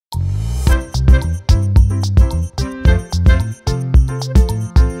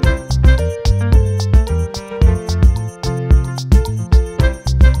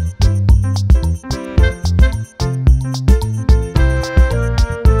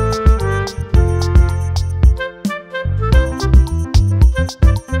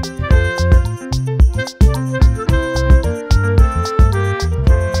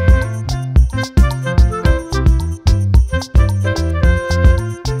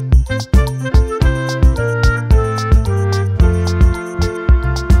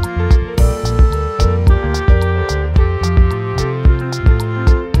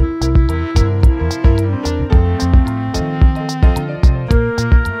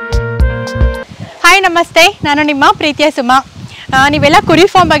Hi ನಮಸ್ತೆ, ನಾನು ನಿಮ್ಮ ಪ್ರೀತಿಯ ಸುಮಾ. ನೀವೆಲ್ಲ ಕುರಿ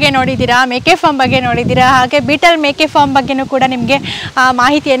ಫಾರ್ಮ್ ಬಗ್ಗೆ ನೋಡಿದ್ದೀರಾ, ಮೇಕೆ ಫಾರ್ಮ್ ಬಗ್ಗೆ ನೋಡಿದ್ದೀರಾ, ಹಾಗೆ ಬೀಟಲ್ ಮೇಕೆ ಫಾರ್ಮ್ ಬಗ್ಗೆನೂ ಕೂಡ ನಿಮಗೆ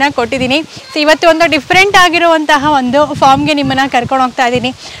ಮಾಹಿತಿಯನ್ನು ಕೊಟ್ಟಿದ್ದೀನಿ. ಸೊ ಇವತ್ತು ಒಂದು ಡಿಫ್ರೆಂಟ್ ಆಗಿರುವಂತಹ ಒಂದು ಫಾರ್ಮ್ಗೆ ನಿಮ್ಮನ್ನು ಕರ್ಕೊಂಡು ಹೋಗ್ತಾ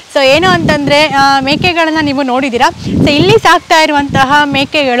ಇದ್ದೀನಿ. ಸೊ ಏನು ಅಂತಂದರೆ ಮೇಕೆಗಳನ್ನು ನೀವು ನೋಡಿದ್ದೀರಾ. ಸೊ ಇಲ್ಲಿ ಸಾಕ್ತಾ ಇರುವಂತಹ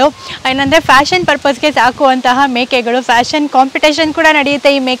ಮೇಕೆಗಳು ಏನಂದರೆ ಫ್ಯಾಷನ್ ಪರ್ಪಸ್ಗೆ ಸಾಕುವಂತಹ ಮೇಕೆಗಳು. ಫ್ಯಾಷನ್ ಕಾಂಪಿಟೇಷನ್ ಕೂಡ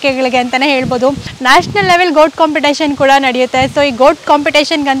ನಡೆಯುತ್ತೆ ಈ ಮೇಕೆಗಳಿಗೆ ಅಂತಲೇ ಹೇಳ್ಬೋದು. ನ್ಯಾಷನಲ್ ಲೆವೆಲ್ ಗೋಟ್ ಕಾಂಪಿಟೇಷನ್ ಕೂಡ ನಡೆಯುತ್ತೆ. ಸೊ ಈ ಗೋಟ್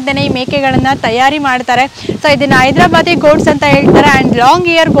ಕಾಂಪಿಟೇಷನ್ಗೆ ಅಂತಲೇ ಈ ಮೇಕೆಗಳನ್ನು ತಯಾರಿ ಮಾಡ್ತಾರೆ. ಸೊ ಇದನ್ನು ಹೈದರಾಬಾದಿ ಗೋಟ್ಸ್ ಅಂತ ಹೇಳ್ತಾರೆ ಆ್ಯಂಡ್ ಲಾಂಗ್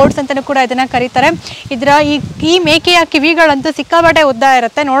ಇಯರ್ ಗೋಟ್ಸ್ ಅಂತಲೂ ಕೂಡ ಇದನ್ನು ಕರೀತಾರೆ. ಇದರ ಈ ಮೇಕೆಯ ಕಿವಿಗಳಂತೂ ಸಿಕ್ಕಾಪಟ್ಟೆ ಉದ್ದ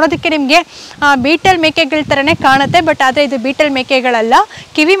ಇರುತ್ತೆ. ನೋಡೋದಕ್ಕೆ ನಿಮಗೆ ಬೀಟಲ್ ಮೇಕೆಗಳ ಥರನೇ ಕಾಣುತ್ತೆ, ಬಟ್ ಆದರೆ ಇದು ಬೀಟಲ್ ಮೇಕೆಗಳಲ್ಲ.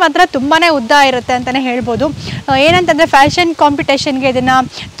 ಕಿವಿ ಮಾತ್ರ ತುಂಬಾ ಉದ್ದ ಇರುತ್ತೆ ಅಂತಲೇ ಹೇಳ್ಬೋದು. ಏನಂತಂದರೆ ಫ್ಯಾಷನ್ ಕಾಂಪಿಟೇಷನ್ಗೆ ಇದನ್ನು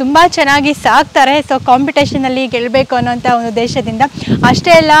ತುಂಬ ಚೆನ್ನಾಗಿ ಸಾಕ್ತಾರೆ. ಸೊ ಕಾಂಪಿಟೇಷನಲ್ಲಿ ಗೆಲ್ಲಬೇಕು ಅನ್ನೋಂಥ ಒಂದು ಉದ್ದೇಶದಿಂದ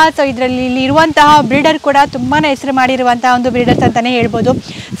ಅಷ್ಟೇ ಅಲ್ಲ. ಸೊ ಇದರಲ್ಲಿ ಇರುವಂತಹ ಬ್ರೀಡರ್ ಕೂಡ ತುಂಬಾ ಹೆಸರು ಮಾಡಿರುವಂತಹ ಒಂದು ಬ್ರೀಡರ್ಸ್ ಅಂತಲೇ ಹೇಳ್ಬೋದು.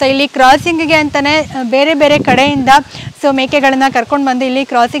 ಸೊ ಇಲ್ಲಿ ಕ್ರಾಸಿಂಗಿಗೆ ಅಂತಲೇ ಬೇರೆ ಬೇರೆ ಕಡೆಯಿಂದ ಸೊ ಮೇಕೆಗಳನ್ನು ಕರ್ಕೊಂಡು ಬಂದು ಇಲ್ಲಿ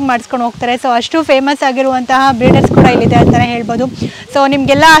ಕ್ರಾಸಿಂಗ್ ಮಾಡಿಸ್ಕೊಂಡು ಹೋಗ್ತಾರೆ. ಸೊ ಅಷ್ಟು ಫೇಮಸ್ ಆಗಿರುವಂತಹ ಬ್ರೀಡರ್ಸ್ ಕೂಡ ಇಲ್ಲಿದೆ ಅಂತಲೇ ಹೇಳ್ಬೋದು. ಸೊ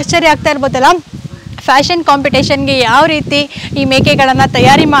ನಿಮಗೆಲ್ಲ ಆಶ್ಚರ್ಯ ಆಗ್ತಾ ಇರ್ಬೋದಲ್ಲ, ಫ್ಯಾಷನ್ ಕಾಂಪಿಟೇಷನ್ಗೆ ಯಾವ ರೀತಿ ಈ ಮೇಕೆಗಳನ್ನು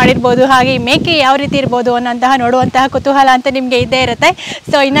ತಯಾರಿ ಮಾಡಿರ್ಬೋದು, ಹಾಗೆ ಈ ಮೇಕೆ ಯಾವ ರೀತಿ ಇರ್ಬೋದು ಅನ್ನೋಂತಹ ನೋಡುವಂತಹ ಕುತೂಹಲ ಅಂತ ನಿಮಗೆ ಇದ್ದೇ ಇರುತ್ತೆ.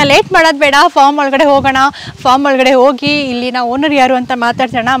 ಸೊ ಇನ್ನು ಲೇಟ್ ಮಾಡೋದು ಬೇಡ, ಫಾರ್ಮ್ ಒಳಗಡೆ ಹೋಗೋಣ. ಫಾರ್ಮ್ ಒಳಗಡೆ ಹೋಗಿ ಇಲ್ಲಿನ ಓನರ್ ಯಾರು ಅಂತ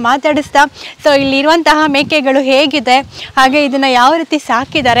ಮಾತಾಡಿಸ್ತಾ ಸೊ ಇಲ್ಲಿರುವಂತಹ ಮೇಕೆಗಳು ಹೇಗಿದೆ, ಹಾಗೆ ಇದನ್ನು ಯಾವ ರೀತಿ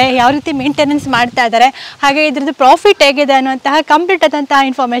ಸಾಕಿದ್ದಾರೆ, ಯಾವ ರೀತಿ ಮೇಂಟೆನೆನ್ಸ್ ಮಾಡ್ತಾ ಇದ್ದಾರೆ, ಹಾಗೆ ಇದ್ರದ್ದು ಪ್ರಾಫಿಟ್ ಹೇಗಿದೆ ಅನ್ನುವಂತಹ ಕಂಪ್ಲೀಟ್ ಆದಂತಹ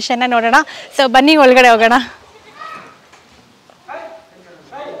ಇನ್ಫಾರ್ಮೇಷನ್ನ ನೋಡೋಣ. ಸೊ ಬನ್ನಿ ಒಳಗಡೆ ಹೋಗೋಣ.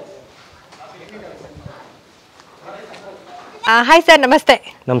 ಹಾಯ್ ಸರ್, ನಮಸ್ತೆ.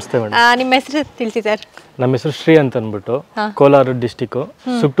 ನಮಸ್ತೆ ಮೇಡಮ್. ನಿಮ್ಮ ಹೆಸರು ತಿಳಿಸಿ ಸರ್. ನಮ್ಮ ಹೆಸರು ಶ್ರೀ ಅಂತ ಅಂದ್ಬಿಟ್ಟು, ಕೋಲಾರ ಡಿಸ್ಟಿಕ್ಕು,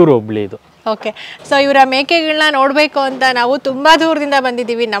 ಸುಟ್ಟೂರು ಹೋಬಳಿ ಇದು. ಓಕೆ. ಸೊ ಇವರ ಮೇಕೆಗಳನ್ನ ನೋಡಬೇಕು ಅಂತ ನಾವು ತುಂಬ ದೂರದಿಂದ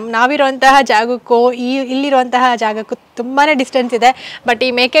ಬಂದಿದ್ದೀವಿ. ನಾವಿರುವಂತಹ ಜಾಗಕ್ಕೂ ಇಲ್ಲಿರುವಂತಹ ಜಾಗಕ್ಕೂ ತುಂಬಾ ಡಿಸ್ಟೆನ್ಸ್ ಇದೆ. ಬಟ್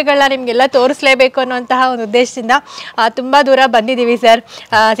ಈ ಮೇಕೆಗಳನ್ನ ನಿಮಗೆಲ್ಲ ತೋರಿಸ್ಲೇಬೇಕು ಅನ್ನುವಂತಹ ಒಂದು ಉದ್ದೇಶದಿಂದ ತುಂಬ ದೂರ ಬಂದಿದ್ದೀವಿ ಸರ್.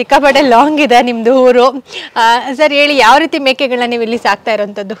 ಸಿಕ್ಕಾಪಟ್ಟೆ ಲಾಂಗ್ ಇದೆ ನಿಮ್ಮದು ಊರು. ಸರ್ ಹೇಳಿ, ಯಾವ ರೀತಿ ಮೇಕೆಗಳನ್ನ ನೀವು ಇಲ್ಲಿ ಸಾಕ್ತಾ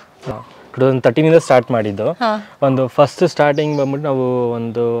ಇರೋವಂಥದ್ದು? 2013 ಸ್ಟಾರ್ಟ್ ಮಾಡಿದ್ದು. ಒಂದು ಫಸ್ಟ್ ಸ್ಟಾರ್ಟಿಂಗ್ ಬಂದ್ಬಿಟ್ಟು ನಾವು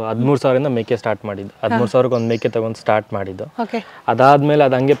ಒಂದು 13,000 ಮೇಕೆ ಸ್ಟಾರ್ಟ್ ಮಾಡಿದ್ದು. 13,000ಕ್ಕೆ ಒಂದು ಮೇಕೆ ತಗೊಂಡು ಸ್ಟಾರ್ಟ್ ಮಾಡಿದ್ದು. ಅದಾದ್ಮೇಲೆ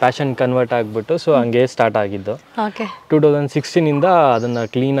ಅದು ಹಂಗೆ ಪ್ಯಾಷನ್ ಕನ್ವರ್ಟ್ ಆಗಿಬಿಟ್ಟು ಸೊ ಹಂಗೆ ಸ್ಟಾರ್ಟ್ ಆಗಿದ್ದು. 2016 ಅದನ್ನ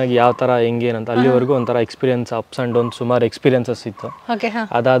ಕ್ಲೀನಾಗಿ ಯಾವ ಥರ ಹೆಂಗೆ ಏನಂತ ಅಲ್ಲಿವರೆಗೂ ಒಂಥರ ಎಕ್ಸ್ಪೀರಿಯನ್ಸ್, ಅಪ್ಸ್ ಆ್ಯಂಡ್ ಡೌನ್ ಸುಮಾರು ಎಕ್ಸ್ಪೀರಿಯನ್ಸಸ್ ಇತ್ತು.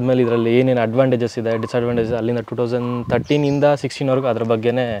 ಅದಾದ್ಮೇಲೆ ಇದರಲ್ಲಿ ಏನೇನು ಅಡ್ವಾಂಟೇಜಸ್ ಇದೆ, ಡಿಸ್ಅಡ್ವಾಂಟೇಜಸ್ ಅಲ್ಲಿಂದ 2013 16ವರೆಗೂ ಅದ್ರ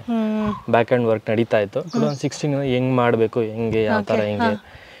ಬಗ್ಗೆನೇ ಬ್ಯಾಕ್ ಆ್ಯಂಡ್ ವರ್ಕ್ ನಡೀತಾ ಇತ್ತು. 2016 ಹೆಂಗೆ ಮಾಡಬೇಕು, ಹೆಂಗೆ ಯಾವ ಥರ ಹೆಂಗೆ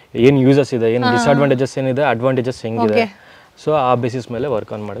ಏನು ಯೂಸಸ್ ಇದೆ, ಏನು ಡಿಸ್ಅಡ್ವಾಂಟೇಜಸ್ ಏನಿದೆ, ಅಡ್ವಾಂಟೇಜಸ್ ಹೆಂಗಿದೆ, ಸೊ ಆ ಬೇಸಿಸ್ ಮೇಲೆ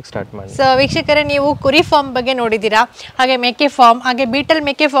ವರ್ಕ್ ಆನ್ ಮಾಡೋಕ್ಕೆ ಸ್ಟಾರ್ಟ್ ಮಾಡಿ. ಸೊ ವೀಕ್ಷಕರೇ, ನೀವು ಕುರಿ ಫಾರ್ಮ್ ಬಗ್ಗೆ ನೋಡಿದ್ದೀರಾ, ಹಾಗೆ ಮೇಕೆ ಫಾರ್ಮ್, ಹಾಗೆ ಬೀಟಲ್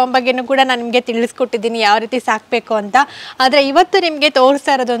ಮೇಕೆ ಫಾರ್ಮ್ ಬಗ್ಗೆನೂ ಕೂಡ ನಾನು ನಿಮಗೆ ತಿಳಿಸ್ಕೊಟ್ಟಿದ್ದೀನಿ ಯಾವ ರೀತಿ ಸಾಕಬೇಕು ಅಂತ. ಆದರೆ ಇವತ್ತು ನಿಮಗೆ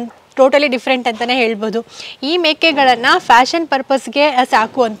ತೋರಿಸ್ತಾ ಇರೋದೊಂದು ಟೋಟಲಿ ಡಿಫ್ರೆಂಟ್ ಅಂತಲೇ ಹೇಳ್ಬೋದು. ಈ ಮೇಕೆಗಳನ್ನು ಫ್ಯಾಷನ್ ಪರ್ಪಸ್ಗೆ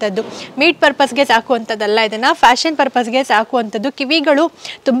ಸಾಕುವಂಥದ್ದು, ಮೀಟ್ ಪರ್ಪಸ್ಗೆ ಸಾಕುವಂಥದ್ದಲ್ಲ. ಇದನ್ನು ಫ್ಯಾಷನ್ ಪರ್ಪಸ್ಗೆ ಸಾಕುವಂಥದ್ದು. ಕಿವಿಗಳು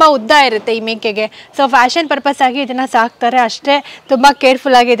ತುಂಬ ಉದ್ದ ಇರುತ್ತೆ ಈ ಮೇಕೆಗೆ. ಸೊ ಫ್ಯಾಷನ್ ಪರ್ಪಸ್ ಆಗಿ ಇದನ್ನು ಸಾಕ್ತಾರೆ ಅಷ್ಟೇ. ತುಂಬ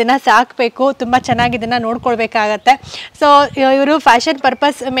ಕೇರ್ಫುಲ್ಲಾಗಿ ಇದನ್ನು ಸಾಕಬೇಕು, ತುಂಬ ಚೆನ್ನಾಗಿ ಇದನ್ನು ನೋಡ್ಕೊಳ್ಬೇಕಾಗತ್ತೆ. ಸೊ ಇವರು ಫ್ಯಾಷನ್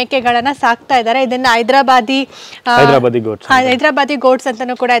ಪರ್ಪಸ್ ಮೇಕೆಗಳನ್ನು ಸಾಕ್ತಾ ಇದ್ದಾರೆ. ಇದನ್ನು ಹೈದರಾಬಾದಿ ಗೋಟ್ಸ್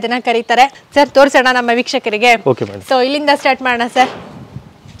ಅಂತಲೂ ಕೂಡ ಇದನ್ನು ಕರೀತಾರೆ. ಸರ್ ತೋರಿಸೋಣ ನಮ್ಮ ವೀಕ್ಷಕರಿಗೆ. ಸೊ ಇಲ್ಲಿಂದ ಸ್ಟಾರ್ಟ್ ಮಾಡೋಣ ಸರ್.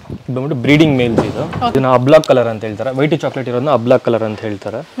 ಬಂದ್ಬಿಟ್ಟು ಬ್ರೀಡಿಂಗ್ ಮೇಲ್ಸ್ ಇದು. ಇದನ್ನ ಅಬ್ಲಾಕ್ ಕಲರ್ ಅಂತ ಹೇಳ್ತಾರೆ. ವೈಟ್ ಚಾಕ್ಲೇಟ್ ಇರೋದನ್ನ ಅಬ್ಲಾಕ್ ಕಲರ್ ಅಂತ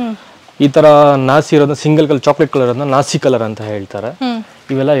ಹೇಳ್ತಾರೆ. ಈ ತರ ನಾಸಿ ಇರೋದನ್ನ ಸಿಂಗಲ್ ಕಲರ್ ಚಾಕ್ಲೇಟ್ ಕಲರ್ ಅದನ್ನ ನಾಸಿ ಕಲರ್ ಅಂತ ಹೇಳ್ತಾರೆ.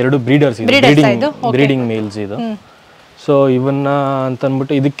 ಇವೆಲ್ಲ ಎರಡು ಬ್ರೀಡರ್ಸ್ ಬ್ರೀಡಿಂಗ್ ಮೇಲ್ಸ್ ಇದು. ಸೊ ಇವನ್ನ ಅಂತ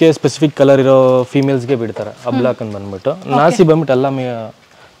ಅಂದ್ಬಿಟ್ಟು ಇದಕ್ಕೆ ಸ್ಪೆಸಿಫಿಕ್ ಕಲರ್ ಇರೋ ಫೀಮೇಲ್ಸ್ಗೆ ಬಿಡ್ತಾರೆ. ಅಬ್ಲಾಕ್ ಅಂತ ಬಂದ್ಬಿಟ್ಟು, ನಾಸಿ ಬಂದ್ಬಿಟ್ಟು ಎಲ್ಲ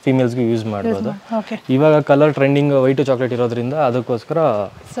ಫೀಮೇಲ್ಸ್ಗೆ ಯೂಸ್ ಮಾಡ್ಬೋದು. ಇವಾಗ ಕಲರ್ ಟ್ರೆಂಡಿಂಗ್ ವೈಟ್ ಚಾಕ್ಲೇಟ್ ಇರೋದ್ರಿಂದ ಅದಕ್ಕೋಸ್ಕರ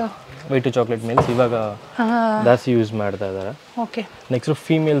ವೈಟ್ ಚಾಕ್ಲೇಟ್ ಮೇಲ್ಸ್ ಇವಾಗ ಜಾಸ್ತಿ ಯೂಸ್ ಮಾಡ್ತಾ ಇದ್ದಾರೆ. ನೆಕ್ಸ್ಟ್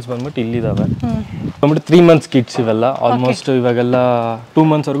ಫೀಮೇಲ್ಸ್ ಬಂದ್ಬಿಟ್ಟು ಇಲ್ಲಿದ್ದಾವೆ. ಬಂದ್ಬಿಟ್ಟು 3 months ಕಿಡ್ಸ್ ಇವೆಲ್ಲ. ಆಲ್ಮೋಸ್ಟ್ ಇವಾಗೆಲ್ಲ 2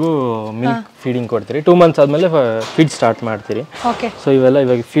 months ವರೆಗೂ ಮಿಲ್ಕ್ ಫೀಡಿಂಗ್ ಕೊಡ್ತೀರಿ. 2 months ಆದ್ಮೇಲೆ ಫೀಡ್ ಸ್ಟಾರ್ಟ್ ಮಾಡ್ತೀರಿ. ಸೊ ಇವೆಲ್ಲ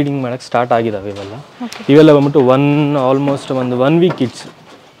ಇವಾಗ ಫೀಡಿಂಗ್ ಮಾಡಕ್ಕೆ ಸ್ಟಾರ್ಟ್ ಆಗಿದಾವೆ. ಇವೆಲ್ಲ ಬಂದ್ಬಿಟ್ಟು ಆಲ್ಮೋಸ್ಟ್ ಒಂದು 1 week ಕಿಡ್ಸ್,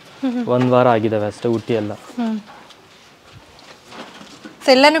 1 ವಾರ ಆಗಿದಾವೆ ಅಷ್ಟೇ ಹುಟ್ಟಿ ಎಲ್ಲ.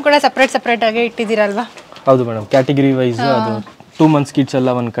 ಎಲ್ಲಾನು ಕೂಡ ಸಪ್ರೇಟ್ ಆಗಿ ಇಟ್ಟಿದ್ದೀರಲ್ವಾ? ಹೌದು ಮೇಡಮ್, ಕ್ಯಾಟಗರಿ ವೈಸ್. ಅದು 2 months ಕಿಡ್ಸ್ ಎಲ್ಲ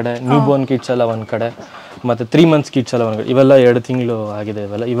ಒಂದ್ ಕಡೆ, ನ್ಯೂ ಬೋರ್ನ್ ಕಿಡ್ಸ್ ಎಲ್ಲ ಒಂದ್ ಕಡೆ, ಮತ್ತೆ 3 months ಕಿಡ್ಸ್ ಎಲ್ಲ ಒಂದ್ ಕಡೆ. ಇವೆಲ್ಲ 2 ತಿಂಗಳು ಆಗಿದೆ.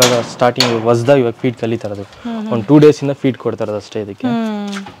 ಇವೆಲ್ಲ ಇವಾಗ ಸ್ಟಾರ್ಟಿಂಗ್ ಹೊಸದಾಗ ಇವಾಗ ಫೀಡ್ ಕಲಿತಾ ಇರೋದು. ಒಂದು 2 days ಇಂದ ಫೀಡ್ ಕೊಡ್ತಾ ಇರೋದು ಅಷ್ಟೇ ಇದಕ್ಕೆ.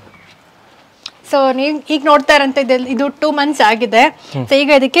 ಸೊ ನೀವು ಈಗ ನೋಡ್ತಾ ಇರೋಂಥ ಇದು 2 months ಆಗಿದೆ. ಸೊ ಈಗ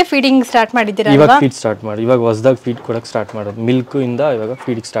ಇದಕ್ಕೆ ಫೀಡಿಂಗ್ ಸ್ಟಾರ್ಟ್ ಮಾಡಿದ್ದೀರಾ? ಇವಾಗ ಫೀಡ್ ಸ್ಟಾರ್ಟ್ ಮಾಡಿ, ಇವಾಗ ಹೊಸದಾಗ ಫೀಡ್ ಕೊಡಕ್ಕೆ ಸ್ಟಾರ್ಟ್ ಮಾಡೋದು. ಮಿಲ್ಕ್ ಇಂದ ಇವಾಗ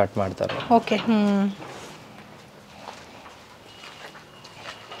ಫೀಡಿಗೆ ಸ್ಟಾರ್ಟ್ ಮಾಡ್ತಾರೆ. ಓಕೆ.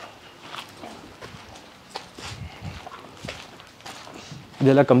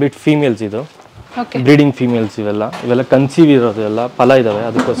 ಇದೆಲ್ಲ ಕಂಪ್ಲೀಟ್ ಫೀಮೇಲ್ಸ್. ಇದು ಬ್ರೀಡಿಂಗ್ ಫೀಮೇಲ್ಸ್. ಇವೆಲ್ಲ ಕನ್ಸೀವ್ ಇರೋದು, ಎಲ್ಲ ಫಲ ಇದಾವೆ.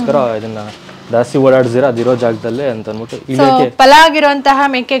 ಅದಕ್ಕೋಸ್ಕರ ಇದನ್ನ ಜಾಸ್ತಿ ಓಡಾಡ್ಸಿರ ಅದಿರೋ ಜಾಗದಲ್ಲೇ ಅಂತ ಅಂದ್ಬಿಟ್ಟು ಸೊ ಫಲ ಆಗಿರುವಂತಹ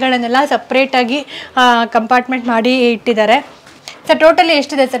ಮೇಕೆಗಳನ್ನೆಲ್ಲ ಸಪ್ರೇಟ್ ಆಗಿ ಕಂಪಾರ್ಟ್ಮೆಂಟ್ ಮಾಡಿ ಇಟ್ಟಿದ್ದಾರೆ. ಸರ್ ಟೋಟಲಿ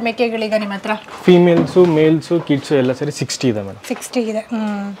ಎಷ್ಟಿದೆ ಸರ್ ಮೇಕೆಗಳೀಗ ನಿಮ್ಮ ಹತ್ರ? ಫೀಮೇಲ್ಸು ಮೇಲ್ಸು ಕಿಡ್ಸು ಎಲ್ಲ ಸೇರಿ 60 ಇದೆ ಮೇಡಮ್. 60 ಇದೆ.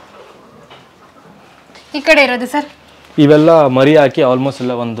 ಈ ಕಡೆ ಇರೋದು ಸರ್? ಇವೆಲ್ಲ ಮರಿ ಹಾಕಿ ಆಲ್ಮೋಸ್ಟ್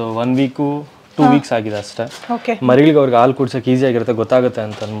ಎಲ್ಲ ಒಂದು 1 ವೀಕು 2 ವೀಕ್ಸ್ ಆಗಿದೆ ಅಷ್ಟೇ. ಮರಿಗಳಿಗೆ ಅವ್ರಿಗೆ ಹಾಲು ಕುಡ್ಸಕ್ಕೆ ಈಸಿ ಆಗಿರುತ್ತೆ, ಗೊತ್ತಾಗುತ್ತೆ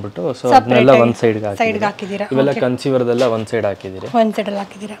ಅಂತ ಅಂದ್ಬಿಟ್ಟು ಸೊ ಅದನ್ನೆಲ್ಲ ಒಂದು ಸೈಡ್ಗೆ ಹಾಕಿದ್ದೀರಾ. ಇವೆಲ್ಲ ಕನ್ಸೀವರ್ದೆಲ್ಲ ಒಂದು ಸೈಡ್ ಹಾಕಿದ್ದೀರಿ. ಒಂದು ಸೈಡಲ್ಲಿ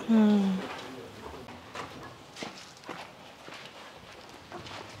ಹಾಕಿದ್ದೀರಾ.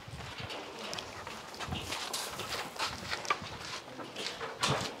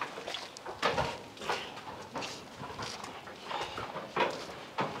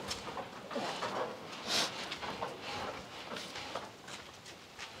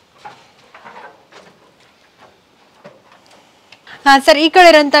 ಸರ್ ಈ ಕಡೆ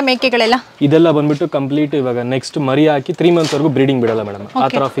ಇರೋಂಥ ಮೇಕೆಗಳೆಲ್ಲ ಇದೆಲ್ಲ ಬಂದ್ಬಿಟ್ಟು ಕಂಪ್ಲೀಟ್ ಇವಾಗ ನೆಕ್ಸ್ಟ್ ಮರಿ ಹಾಕಿ 3 ಮಂತ್ಸ್ ವರೆಗೂ ಬ್ರೀಡಿಂಗ್ ಬಿಡಲ್ಲ ಮೇಡಮ್. ಆ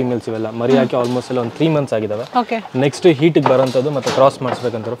ಥರ ಫೀಮೇಲ್ಸ್ ಇವೆಲ್ಲ ಮರಿ ಹಾಕಿ ಆಲ್ಮೋಸ್ಟ್ ಎಲ್ಲ ಒಂದು 3 ಮಂತ್ಸ್ ಆಗಿದಾವೆ. ನೆಕ್ಸ್ಟ್ ಹೀಟಿಗೆ ಬರೋಂಥದ್ದು ಮತ್ತೆ ಕ್ರಾಸ್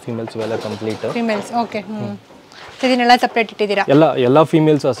ಮಾಡಿಸ್ಬೇಕಂತ ಫೀಮೇಲ್ಸ್ ಇವೆಲ್ಲ ಕಂಪ್ಲೀಟ್ ಫೀಮೇಲ್ಸ್. ಓಕೆ. ಇದನ್ನೆಲ್ಲ ಸಪ್ರೇಟ್ ಇಟ್ಟಿದ್ದೀರಾ? ಎಲ್ಲ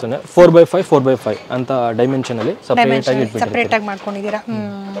ಫೀಮೇಲ್ಸ್ ಅಷ್ಟೇ 4x5 4x5 ಅಂತ ಡೈಮೆನ್ಷನ್ ಅಲ್ಲಿ ಸಪ್ರೇಟ್ ಆಗಿ ಮಾಡ್ಕೊಂಡಿದ್ದೀರಾ.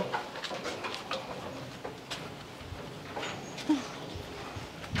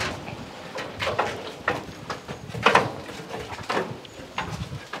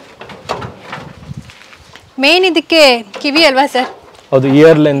 ಮೇನ್ ಇದಕ್ಕೆ ಕಿವಿ ಅಲ್ವಾ ಸರ್? ಹೌದು,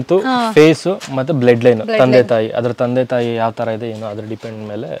 ಇಯರ್ ಲೆಂತ್, ಫೇಸ್ ಮತ್ತೆ ಬ್ಲಡ್ ಲೈನ್, ತಂದೆ ತಾಯಿ, ಅದ್ರ ತಂದೆ ತಾಯಿ ಯಾವ ತರ ಇದೆ ಏನೋ ಅದ್ರ ಡಿಪೆಂಡ್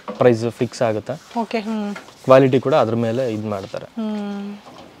ಮೇಲೆ ಪ್ರೈಸ್ ಫಿಕ್ಸ್ ಆಗುತ್ತೆ. ಓಕೆ. ಕ್ವಾಲಿಟಿ ಕೂಡ ಅದ್ರ ಮೇಲೆ ಇದು ಮಾಡ್ತಾರೆ.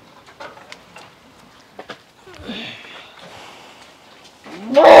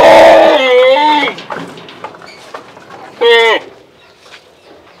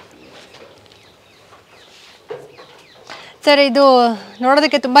 ಸರ್ ಇದು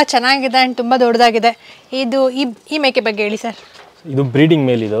ನೋಡೋದಕ್ಕೆ ತುಂಬಾ ಚೆನ್ನಾಗಿದೆ ಅಂಡ್ ತುಂಬಾ ದೊಡ್ಡದಾಗಿದೆ. ಇದು ಈ ಮೇಕೆ ಬಗ್ಗೆ ಹೇಳಿ ಸರ್. ಇದು ಬ್ರೀಡಿಂಗ್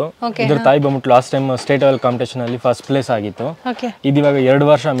ಮೇಲ್. ಇದು ಇದ್ರ ತಾಯಿ ಬಂದ್ಬಿಟ್ಟು last time state level competition ಅಲ್ಲಿ ಫಸ್ಟ್ ಪ್ಲೇಸ್ ಆಗಿತ್ತು. ಇದು ಇವಾಗ 2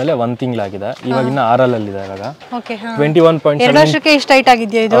 ವರ್ಷ ಮೇಲೆ 1 ತಿಂಗಳಾಗಿದೆ. ಇವಾಗ ಇನ್ನ 6 ಅಲ್ಲಿ ಇದೆ. ಇವಾಗ 21.7 ವರ್ಷಕ್ಕೆ ಎಷ್ಟು ಹೈಟ್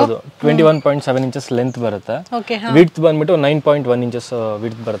ಆಗಿದೆಯಾ ಇದು? 21.7 ಇಂಚಸ್ ಲೆಂತ್ ಬರುತ್ತೆ. ವಿಡ್ತ್ ಬಂದ್ಬಿಟ್ಟು 9.1 ಇಂಚಸ್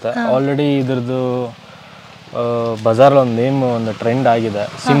ವಿಡ್ತ್ ಬರುತ್ತೆ. ಆಲ್ರೆಡಿ ಇದ್ರದ್ದು ಬಜಾರ್ ಒಂದು ನೇಮ್ ಒಂದು ಟ್ರೆಂಡ್ ಆಗಿದೆ,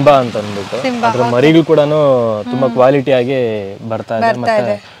 ಸಿಂಬಾ ಅಂತ ಅಂದ್ಬಿಟ್ಟು. ಅದ್ರ ಮರಿಗಳು ಕೂಡ ತುಂಬಾ ಕ್ವಾಲಿಟಿ ಆಗಿ ಬರ್ತಾ ಇದೆ,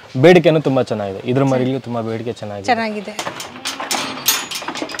 ಮತ್ತೆ ಬೇಡಿಕೆನೂ ತುಂಬಾ ಚೆನ್ನಾಗಿದೆ. ಇದ್ರ ಮರಿಗೂ ತುಂಬಾ ಬೇಡಿಕೆ ಚೆನ್ನಾಗಿದೆ.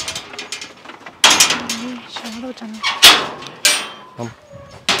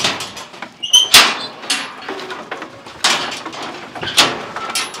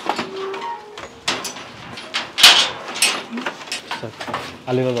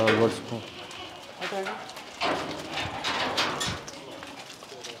 ಅಲ್ಲಿರೋದು ಓಡಿಸ್ಕೊ.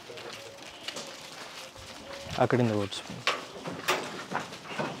 ಆ ಕಡೆಯಿಂದ ಓಡಿಸ್ಕೊ.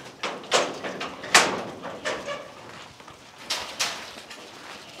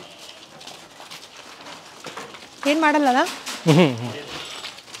 ಏನು ಮಾಡಲ್ಲ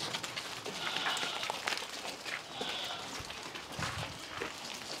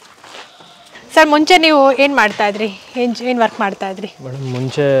ಸರ್? ಮುಂಚೆ ನೀವು ಏನು ಮಾಡ್ತಾ ಇದ್ರಿ? ಏನು ವರ್ಕ್ ಮಾಡ್ತಾ ಇದ್ರಿ? ಮೇಡಮ್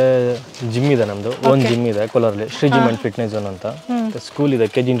ಮುಂಚೆ ಜಿಮ್ ಇದೆ, ನಮ್ಮದು ಓನ್ ಜಿಮ್ ಇದೆ ಕೋಲಾರಲ್ಲಿ, Shri gym and fitness zone ಅಂತ. ಸ್ಕೂಲ್ ಇದೆ,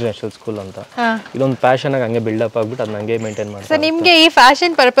 KG ಇಂಟರ್ನ್ಯಾಷನಲ್ ಸ್ಕೂಲ್ ಅಂತ. ಇದೊಂದು ಪ್ಯಾಷನ್ ಆಗಿ ಹಂಗೆ ಬಿಲ್ಡಪ್ ಆಗ್ಬಿಟ್ಟು ಅದನ್ನ ಹಂಗೆ ಮೇಂಟೈನ್ ಮಾಡ್ತಾರೆ. ಸರ್ ನಿಮಗೆ ಈ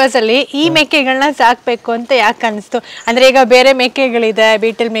ಫ್ಯಾಷನ್ ಪರ್ಪಸ್ ಅಲ್ಲಿ ಈ ಮೇಕೆಗಳನ್ನ ಸಾಕಬೇಕು ಅಂತ ಯಾಕೆ ಅನಿಸ್ತು? ಅಂದರೆ ಈಗ ಬೇರೆ ಮೇಕೆಗಳಿದೆ,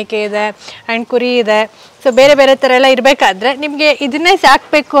 ಬೀಟಲ್ ಮೇಕೆ ಇದೆ ಆ್ಯಂಡ್ ಕುರಿ ಇದೆ, ಸೊ ಬೇರೆ ಬೇರೆ ಥರ ಎಲ್ಲ ಇರಬೇಕಾದ್ರೆ ನಿಮಗೆ ಇದನ್ನೇ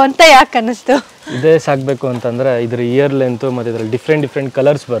ಸಾಕಬೇಕು ಅಂತ ಯಾಕೆ ಅನ್ನಿಸ್ತು? ಇದೇ ಸಾಕಬೇಕು ಅಂತಂದ್ರೆ ಇದ್ರ ಇಯರ್ ಲೆಂತ್ ಮತ್ತೆ ಇದ್ರಲ್ಲಿ ಡಿಫ್ರೆಂಟ್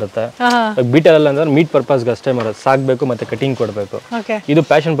ಕಲರ್ಸ್ ಬರುತ್ತೆ. ಬೀಟಲ್ ಅಲ್ಲ ಅಂದ್ರೆ ಮೀಟ್ ಪರ್ಪಸ್ಗೆ ಅಷ್ಟೇ ಬರುತ್ತೆ, ಸಾಕಬೇಕು ಮತ್ತೆ ಕಟಿಂಗ್ ಕೊಡಬೇಕು. ಇದು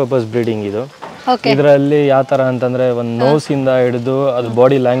ಪ್ಯಾಷನ್ ಪರ್ಪಸ್ ಬ್ರೀಡಿಂಗ್. ಇದು ಇದರಲ್ಲಿ ಯಾವ ತರ ಅಂತಂದ್ರೆ ಒಂದು ನೋಸ್ ಇಂದ ಹಿಡಿದು ಅದು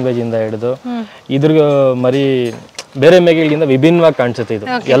ಬಾಡಿ ಲ್ಯಾಂಗ್ವೇಜ್ ಇಂದ ಹಿಡಿದು ಇದ್ರ ಮರಿ ಬೇರೆ ಮೇಕೆಗಳಿಂದ ವಿಭಿನ್ನವಾಗಿ ಕಾಣಿಸುತ್ತೆ. ಇದು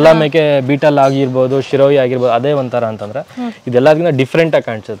ಎಲ್ಲಾ ಮೇಕೆ ಬೀಟಲ್ ಆಗಿರ್ಬೋದು, ಶಿರೋಯಿ ಆಗಿರ್ಬೋದು, ಅದೇ ಒಂಥರ ಅಂತಂದ್ರೆ ಇದೆಲ್ಲದಕ್ಕಿಂತ ಡಿಫ್ರೆಂಟ್ ಆಗಿ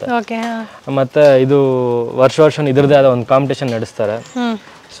ಕಾಣಿಸುತ್ತೆ. ಮತ್ತೆ ಇದು ವರ್ಷ ಇದ್ರದ್ದೇ ಆದ ಒಂದು ಕಾಂಪಿಟೇಷನ್ ನಡೆಸ್ತಾರೆ.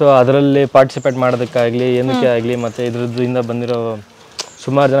 ಸೊ ಅದರಲ್ಲಿ ಪಾರ್ಟಿಸಿಪೇಟ್ ಮಾಡೋದಕ್ಕಾಗಲಿ ಏನಕ್ಕೆ ಆಗಲಿ ಮತ್ತೆ ಇದ್ರದ್ದಿಂದ ಬಂದಿರೋ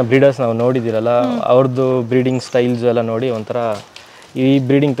ಸುಮಾರು ಜನ ಬ್ರೀಡರ್ಸ್ ನಾವು ನೋಡಿದಿರಲ್ಲ, ಅವ್ರದ್ದು ಬ್ರೀಡಿಂಗ್ ಸ್ಟೈಲ್ಸ್ ಎಲ್ಲ ನೋಡಿ ಒಂಥರ ಈ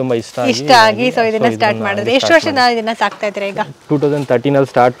ಬ್ರೀಡಿಂಗ್ ತುಂಬಾ ಇಷ್ಟ ಆಗಿ ಸೊ ಇದನ್ನ ಸ್ಟಾರ್ಟ್ ಮಾಡಿದ್ರಿ. ಎಷ್ಟು ವರ್ಷದಿಂದ ಇದನ್ನ ಸಾಕ್ತಾ ಇದ್ದೀರಾ ಈಗ? 2013 ಅಲ್ಲಿ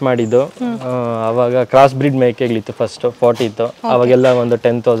ಸ್ಟಾರ್ಟ್ ಮಾಡಿದ್ದು. ಅವಾಗ ಕ್ರಾಸ್ ಬ್ರೀಡ್ ಮೇಕೆಗಳಿತ್ತು, ಫಸ್ಟ್ 40 ಇತ್ತು. ಅವಾಗೆಲ್ಲ ಒಂದು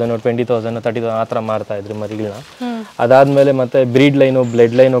 10,000 20,000 30,000 ಆ ಥರ ಮಾರ್ತಾ ಇದ್ರು ಮರಿಗಳನ್ನ. ಅದಾದ್ಮೇಲೆ ಮತ್ತೆ bread line,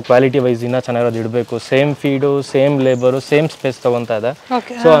 blood line, quality wise ಇನ್ನ ಚೆನ್ನಾಗಿರೋದು ಇಡಬೇಕು, same feed, same labour, same space ತಗೊಂತಾ ಇದೆ.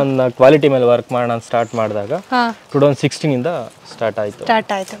 ಸೊ ಅದನ್ನ ಕ್ವಾಲಿಟಿ ಮೇಲೆ ವರ್ಕ್ ಮಾಡೋಣ ಸ್ಟಾರ್ಟ್ ಮಾಡಿದಾಗ 2016 ಇಂದ ಸ್ಟಾರ್ಟ್ ಆಯ್ತು.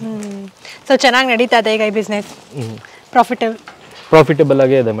 ಸೊ ಚೆನ್ನಾಗಿ ನಡೀತಾ ಇದೆ ಈಗ ಈ ಬಿಸ್ನೆಸ್? ಪ್ರಾಫಿಟಬಲ್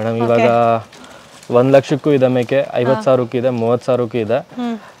ಆಗೇ ಇದೆ ಮೇಡಮ್. ಇವಾಗ 1 ಲಕ್ಷಕ್ಕೂ ಇದೆ ಮೇಕೆ, 50,000ಕ್ಕೂ ಇದೆ, 30,000ಕ್ಕೂ ಇದೆ,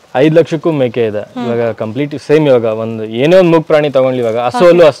 5 ಲಕ್ಷಕ್ಕೂ ಮೇಕೆ ಇದೆ. ಇವಾಗ ಕಂಪ್ಲೀಟ್ ಸೇಮ್. ಇವಾಗ ಒಂದು ಏನೇ ಒಂದು ಮೂಗ್ ಪ್ರಾಣಿ ತಗೊಂಡ್ಲಿ, ಇವಾಗ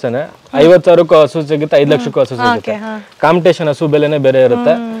ಹಸುವಲ್ಲೂ ಅಷ್ಟೇನೆ 50,000ಕ್ಕೂ ಹಸು ಸಿಗುತ್ತೆ, 5 ಲಕ್ಷಕ್ಕೂ ಹಸು ಸಿಗುತ್ತೆ. ಕಾಂಪಿಟೇಷನ್ ಹಸು ಬೆಲೆನೇ ಬೇರೆ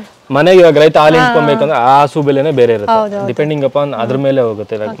ಇರುತ್ತೆ, ಮನೆಗೆ ಇವಾಗ ರೈತ ಹಾಲು ಹಿಂಡ್ಕೊಬೇಕಂದ್ರೆ ಆ ಹಸು ಬೆಲೆನೇ ಬೇರೆ ಇರುತ್ತೆ, ಡಿಪೆಂಡಿಂಗ್ ಅಪಾನ್ ಅದ್ರ ಮೇಲೆ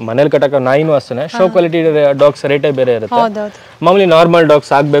ಹೋಗುತ್ತೆ. ಮನೇಲಿ ಕಟ್ಟಕ ನಾಯಿನೂ ಅಷ್ಟೇ ಶೋ ಕ್ವಾಲಿಟಿ ಡಾಗ್ಸ್ ರೇಟೇ ಬೇರೆ ಇರುತ್ತೆ. ಮಾಮೂಲಿ ನಾರ್ಮಲ್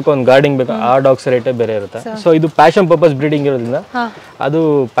ಡಾಗ್ಸ್ ಆಗ್ಬೇಕು, ಒಂದು ಗಾರ್ಡಿಂಗ್ ಬೇಕು, ಆ ಡಾಗ್ಸ್ ರೇಟೇ ಬೇರೆ ಇರುತ್ತೆ. ಸೊ ಇದು ಪ್ಯಾಷನ್ ಪರ್ಪಸ್ ಬ್ರೀಡಿಂಗ್ ಇರೋದ್ರಿಂದ ಅದು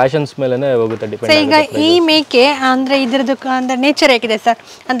ಪ್ಯಾಷನ್ಸ್ ಮೇಲೆನೆ ಹೋಗುತ್ತೆ ಡಿಪೆಂಡ್. ಈಗ ಈ ಮೇಕೆ ಅಂದ್ರೆ ಇದ್ರದ್ದು ಅಂದ್ರೆ ನೇಚರ್ ಹೇಗಿದೆ ಸರ್?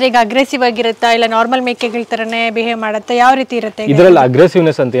 ಅಂದ್ರೆ ಈಗ ಅಗ್ರೆಸಿವ್ ಆಗಿರುತ್ತಾ ಇಲ್ಲ ನಾರ್ಮಲ್ ಮೇಕೆಗಳ ತರನೇ ಬಿಹೇವ್ ಮಾಡುತ್ತಾ, ಯಾವ ರೀತಿ ಇರುತ್ತೆ? ಇದ್ರಲ್ಲಿ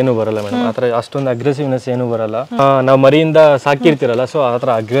ಅಗ್ರೆಸಿವ್ನೆಸ್ ಅಂತ ಏನು ಬರಲ್ಲ ಮೇಡಮ್, ಆತರ ಅಷ್ಟೊಂದು ಅಗ್ರೆಸಿವ್ನೆಸ್ ಏನು ಬರಲ್ಲ. ನಾವು ಮರಿಯಿಂದ ಸಾಕಿರ್ತಿರಲ್ಲ, ಸೊ ಆತರ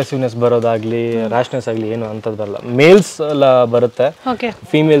ಅಗ್ರೆಸಿವ್ನೆಸ್ ಬರೋದಾಗ್ಲಿ ರ್ಯಾಶ್ನೆಸ್ ಆಗ್ಲಿ ಏನು ಅಂತದ್ ಬರಲ್ಲ. ಮೇಲ್ಸ್ ಎಲ್ಲ ಬರುತ್ತೆ,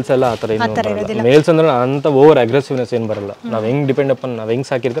 ಫೀಮೇಲ್ಸ್ ಎಲ್ಲ ಆತರ ಏನು ಬರಲ್ಲ. ಮೇಲ್ಸ್ ಅಂದ್ರೆ ಅಂತ ಓವರ್ ಅಗ್ರೆಸಿವ್ನೆಸ್ ಏನು ಬರಲ್ಲ. ನಾವ್ ಹೆಂಗ್ ಡಿಪೆಂಡ್ ಅಪಾನ್ ನಾವ್ ಹೆಂಗ್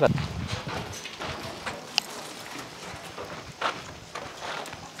ಸಾಕಿರ್ತೀರ.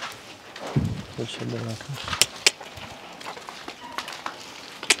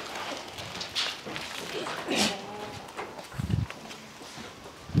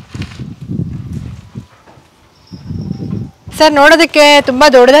 ಸರ್ ನೋಡೋದಕ್ಕೆ ತುಂಬಾ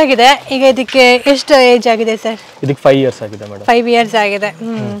ದೊಡ್ಡದಾಗಿದೆ. ಈಗ ಇದಕ್ಕೆ ಎಷ್ಟು ಏಜ್ ಆಗಿದೆ ಸರ್? ಇದಕ್ಕೆ 5 ಇಯರ್ಸ್ ಆಗಿದೆ ಮೇಡಮ್. 5 ಇಯರ್ಸ್ ಆಗಿದೆ.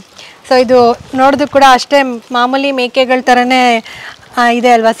 ಸೊ ಇದು ನೋಡೋದಕ್ಕೆ ಕೂಡ ಅಷ್ಟೇ ಮಾಮೂಲಿ ಮೇಕೆಗಳ ತರನೇ ಇದೆ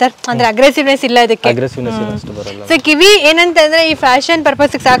ಅಲ್ವಾ ಸರ್? ಅಂದ್ರೆ ಅಗ್ರೆಸಿವ್ನೆಸ್ ಇಲ್ಲ ಇದಕ್ಕೆ. ಸೊ ಕಿವಿ ಏನಂತಂದ್ರೆ ಈ ಫ್ಯಾಷನ್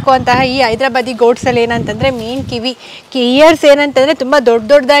ಪರ್ಪಸ್ ಸಾಕುವಂತಹ ಈ ಹೈದರಾಬಾದಿ ಗೋಟ್ಸ್ ಅಲ್ಲಿ ಏನಂತಂದ್ರೆ ಮೇನ್ ಕಿವಿ ಇಯರ್ಸ್ ಏನಂತಂದ್ರೆ ತುಂಬಾ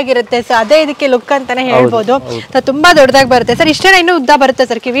ದೊಡ್ಡದಾಗಿರುತ್ತೆ. ಸೊ ಅದೇ ಇದಕ್ಕೆ ಲುಕ್ ಅಂತಾನೆ ಹೇಳ್ಬೋದು. ಸೊ ತುಂಬಾ ದೊಡ್ಡದಾಗಿ ಬರುತ್ತೆ ಸರ್. ಇಷ್ಟೇನ ಇನ್ನೂ ಉದ್ದ ಬರುತ್ತೆ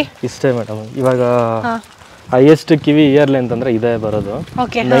ಸರ್ ಕಿವಿ? ಇಷ್ಟೇ ಮೇಡಮ್. ಇವಾಗ ಹೈಯೆಸ್ಟ್ ಕಿವಿ ಇಯರ್ ಲೆಂತ್ ಅಂದ್ರೆ ಇದೇ ಬರೋದು.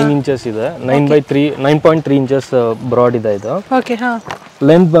 9 ಇಂಚಸ್ ಇದೆ. 9.3 ಇಂಚಸ್ ಬ್ರಾಡ್ ಇದೆ ಇದು.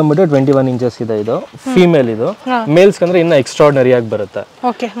 ಲೆಂತ್ ಬಂದ್ಬಿಟ್ಟು 21 ಇಂಚಸ್ ಇದೆ. ಇದು ಫೀಮೇಲ್. ಇದು ಮೇಲ್ಸ್ ಅಂದ್ರೆ ಇನ್ನ ಎಕ್ಸ್ಟ್ರಾರ್ಡಿನರಿ ಆಗಿ ಬರುತ್ತೆ.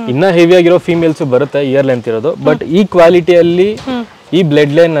 ಇನ್ನ ಹೆವಿ ಆಗಿರೋ ಫೀಮೇಲ್ಸ್ ಬರುತ್ತೆ ಇಯರ್ ಲೆಂತ್ ಇರೋದು. ಬಟ್ ಈ ಕ್ವಾಲಿಟಿಯಲ್ಲಿ ಈ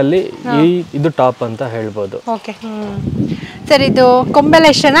ಬ್ಲಡ್ ಲೈನ್ ಅಲ್ಲಿ ಇದು ಟಾಪ್ ಅಂತ ಹೇಳ್ಬೋದು. ಸರ್ ಇದು ಕೊಂಬೆಲ್ಲ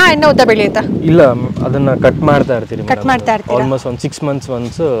ಎಷ್ಟೇನಾ ಇನ್ನ ಉದ್ದ ಬೆಳೆಯುತ್ತಾ? ಇಲ್ಲ, ಅದನ್ನ ಕಟ್ ಮಾಡ್ತಾ ಇರ್ತೀರಿ. ಆಲ್ಮೋಸ್ಟ್ ಒಂದು 6 months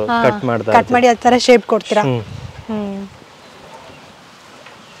ಒನ್ಸ್ ಕಟ್ ಮಾಡಿ ಆ ತರ ಶೇಪ್ ಕೊಡ್ತೀರಾ?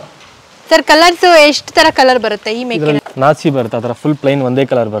 ಸರ್ ಕಲರ್ಸ್ ಎಷ್ಟು ತರ ಕಲರ್ ಬರುತ್ತೆ ಈ ಮೇಕೆ? ನಾಸಿ ಬರುತ್ತೆ, ಅದರ ಫುಲ್ ಪ್ಲೈನ್ ಒಂದೇ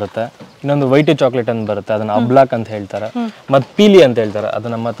ಕಲರ್ ಬರುತ್ತೆ. ಇನ್ನೊಂದು ವೈಟ್ ಚಾಕ್ಲೇಟ್ ಅಂತ ಬರುತ್ತೆ, ಅದನ್ನ ಅಬ್ಲಾಕ್ ಅಂತ ಹೇಳ್ತಾರೆ. ಮತ್ತೆ ಪೀಲಿ ಅಂತ ಹೇಳ್ತಾರೆ, ಅದು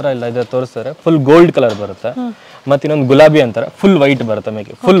ನಮ್ಮ ಹತ್ರ ಇಲ್ಲ ಇದೆ ತೋರಿಸ್ತಾರೆ. ಫುಲ್ ಗೋಲ್ಡ್ ಕಲರ್ ಬರುತ್ತೆ. ಮತ್ತೆ ಇನ್ನೊಂದು ಗುಲಾಬಿ ಅಂತಾರೆ, ಫುಲ್ ವೈಟ್ ಬರುತ್ತೆ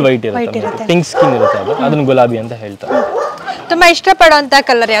ಮೇಕೆ. ಫುಲ್ ವೈಟ್ ಇರುತ್ತೆ, ಪಿಂಕ್ ಸ್ಕಿನ್ ಇರುತ್ತೆ, ಅದನ್ನ ಗುಲಾಬಿ ಅಂತ ಹೇಳ್ತಾರೆ. ತುಂಬಾ ಇಷ್ಟಪಡುವಂತ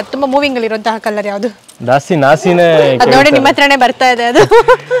ಕಲರ್ ಯಾವ್ದು? ತುಂಬಾ ಮೂವಿಂಗ್ ಅಲ್ಲಿ ಇರುವಂತಹ ಕಲರ್ ಯಾವ್ದು? ಜಾಸ್ತಿ ನಾಸಿನೇ ನೋಡಿ ನಿಮ್ಮ ಹತ್ರನೇ ಬರ್ತಾ ಇದೆ ಅದು.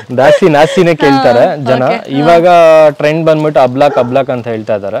 ಜಾಸ್ತಿ ನಾಸಿನೇ ಕೇಳ್ತಾರೆ ಜನ. ಇವಾಗ ಟ್ರೆಂಡ್ ಬಂದ್ಬಿಟ್ಟು ಅಬ್ಲಾಕ್ ಅಂತ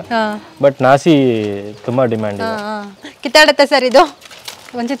ಹೇಳ್ತಾ ಇದಾರೆ. ಬಟ್ ನಾಸಿ ತುಂಬಾ ಡಿಮ್ಯಾಂಡ್ ಇದೆ. ಕಿತ್ತಾಡತ್ತೆ ಸರ್ ಇದು?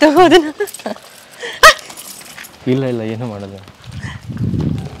 ಒಂಚೆ ತಗೋದನ್ನ? ಇಲ್ಲ ಏನು ಮಾಡೋದು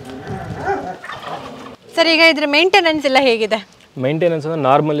ಸರ್. ಈಗ ಇದ್ರ ಮೇಂಟೆನೆನ್ಸ್ ಎಲ್ಲ ಹೇಗಿದೆ? ಮೇಂಟೆನೆನ್ಸ್ ಅಂದ್ರೆ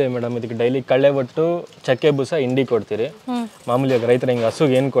ನಾರ್ಮಲಿ ಮೇಡಮ್, ಇದಕ್ಕೆ ಡೈಲಿ ಕಳೆ ಒಟ್ಟು, ಚಕ್ಕೆ ಬೂಸ, ಹಿಂಡಿ ಕೊಡ್ತೀರಿ. ಮಾಮೂಲಿ ರೈತರು ಹಿಂಗೆ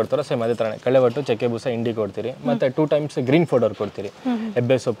ಹಸುಗೆ ಏನು ಕೊಡ್ತಾರೋ ಸೇಮ್ ಅದೇ ಥರನೇ ಕಳೆ ಒಟ್ಟು, ಚಕ್ಕೆ ಬೂಸ, ಹಿಂಡಿ ಕೊಡ್ತೀರಿ. ಮತ್ತೆ 2 times ಗ್ರೀನ್ ಫೋಡರ್ ಕೊಡ್ತೀರಿ.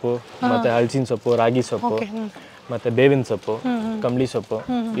 ಎಬ್ಬೆ ಸೊಪ್ಪು, ಮತ್ತೆ ಹಲಸಿನ ಸೊಪ್ಪು, ರಾಗಿ ಸೊಪ್ಪು, ಮತ್ತೆ ಬೇವಿನ ಸೊಪ್ಪು, ಕಂಬಳಿ ಸೊಪ್ಪು,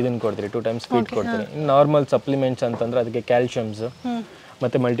 ಇದನ್ನ ಕೊಡ್ತೀರಿ. 2 times ಫೀಡ್ ಕೊಡ್ತೀರಿ. ಇನ್ನು ನಾರ್ಮಲ್ ಸಪ್ಲಿಮೆಂಟ್ಸ್ ಅಂತಂದ್ರೆ ಅದಕ್ಕೆ ಕ್ಯಾಲ್ಶಿಯಮ್ಸ್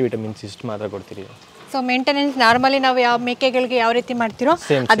ಮತ್ತೆ ಮಲ್ಟಿವಿಟಮಿನ್ಸ್ ಇಷ್ಟು ಮಾತ್ರ ಕೊಡ್ತೀರಿ. ಸೊ ಮೇಂಟೆನೆನ್ಸ್ ನಾರ್ಮಲಿ ನಾವು ಯಾವ ಮೇಕೆಗಳಿಗೆ ಯಾವ ರೀತಿ ಮಾಡ್ತೀರೋ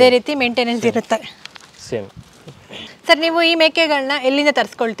ಅದೇ ರೀತಿ ಮೇಂಟೆನೆನ್ಸ್ ಇರುತ್ತೆ. ಸೇಮ್. ಸರ್ ನೀವು ಈ ಮೇಕೆಗಳನ್ನ ಎಲ್ಲಿಂದ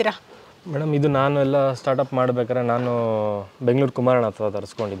ತರಿಸ್ಕೊಳ್ತೀರಾ? ಮೇಡಮ್ ಇದು ನಾನು ಎಲ್ಲ ಸ್ಟಾರ್ಟ್ಅಪ್ ಮಾಡ್ಬೇಕಾದ್ರೆ ನಾನು ಬೆಂಗಳೂರು ಕುಮಾರಣ್ಣ ಹತ್ರ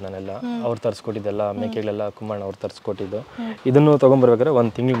ತರಿಸ್ಕೊಂಡಿದ್ದು. ನಾನೆಲ್ಲ ಅವ್ರು ತರಿಸ್ಕೊಟ್ಟಿದ್ದೆಲ್ಲ ಮೇಕೆಗಳೆಲ್ಲ ಕುಮಾರಣ್ಣ ಅವ್ರು ತರಿಸ್ಕೊಟ್ಟಿದ್ದು. ಇದನ್ನು ತೊಗೊಂಬರ್ಬೇಕಾದ್ರೆ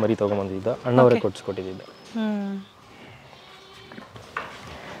 1 ತಿಂಗಳು ಮರಿ ತೊಗೊಂಬಂದಿದ್ದು, ಅಣ್ಣವರೇ ಕೊಡಿಸ್ಕೊಟ್ಟಿದ್ದು.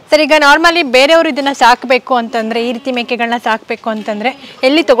 ಸರ್ ಈಗ ನಾರ್ಮಲಿ ಬೇರೆಯವರು ಇದನ್ನ ಸಾಕಬೇಕು ಅಂತಂದ್ರೆ, ಈ ರೀತಿ ಮೇಕೆಗಳನ್ನ ಸಾಕಬೇಕು ಅಂತಂದ್ರೆ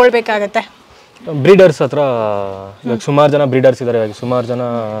ಎಲ್ಲಿ ತಗೊಳ್ಬೇಕಾಗತ್ತೆ? ಬ್ರೀಡರ್ಸ್ ಹತ್ರ. ಇವಾಗ ಸುಮಾರು ಜನ ಬ್ರೀಡರ್ಸ್ ಇದ್ದಾರೆ. ಇವಾಗ ಸುಮಾರು ಜನ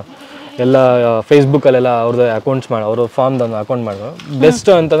ಎಲ್ಲ ಫೇಸ್ಬುಕ್ಕಲ್ಲೆಲ್ಲ ಅವ್ರದ್ದು ಅಕೌಂಟ್ಸ್ ಮಾಡಿ, ಅವರು ಫಾರ್ಮ್ದೊಂದು ಅಕೌಂಟ್ ಮಾಡೋದು ಬೆಸ್ಟ್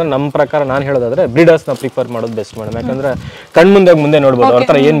ಅಂತಂದ್ರೆ ನಮ್ಮ ಪ್ರಕಾರ ನಾನು ಹೇಳೋದಾದ್ರೆ ಬ್ರೀಡರ್ಸ್ನ ಪ್ರಿಫರ್ ಮಾಡೋದು ಬೆಸ್ಟ್ ಮೇಡಮ್. ಯಾಕಂದ್ರೆ ಮುಂದೆ ನೋಡ್ಬೋದು ಅವ್ರ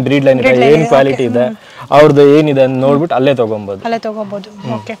ಥರ ಏನು ಬ್ರೀಡ್ ಲೈನ್ ಇದೆ, ಏನು ಕ್ವಾಲಿಟಿ ಇದೆ, ಅವ್ರದ್ದು ಏನಿದೆ ಅಂತ ನೋಡ್ಬಿಟ್ಟು ಅಲ್ಲೇ ತೊಗೊಬೋದು.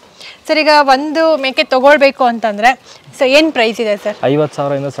 Okay sir. ಈಗ ಒಂದು ಮೇಕೆ ತಗೊಳ್ಬೇಕು ಅಂತಂದ್ರೆ ಸೊ ಏನು ಪ್ರೈಸ್ ಇದೆ ಸರ್?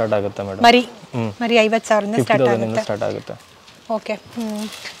 50,000 ಸ್ಟಾರ್ಟ್ ಆಗುತ್ತೆ ಮೇಡಮ್. ಮರಿ 50,000 ಸ್ಟಾರ್ಟ್ ಆಗುತ್ತೆ. ಓಕೆ.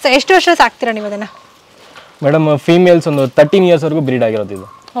 ಸೊ ಎಷ್ಟು ವರ್ಷ ಸಾಕ್ತೀರಾ ನೀವು ಅದನ್ನ? ಮೇಡಮ್ ಫೀಮೇಲ್ಸ್ ಒಂದು 13 years ವರೆಗೂ ಬ್ರೀಡ್ ಆಗಿರೋದು. ಇದು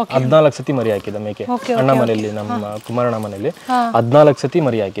 14 ಸತಿ ಮರಿ ಹಾಕಿದೆ ಮೇಕೆ. ಅಣ್ಣ ಮನೆಯಲ್ಲಿ, ನಮ್ಮ ಕುಮಾರಣ್ಣ ಮನೆಯಲ್ಲಿ 14 ಸತಿ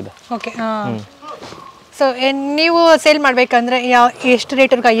ಮರಿ ಹಾಕಿದೆ. ಓಕೆ. ಸೊ ನೀವು ಸೇಲ್ ಮಾಡ್ಬೇಕಂದ್ರೆ ಎಷ್ಟು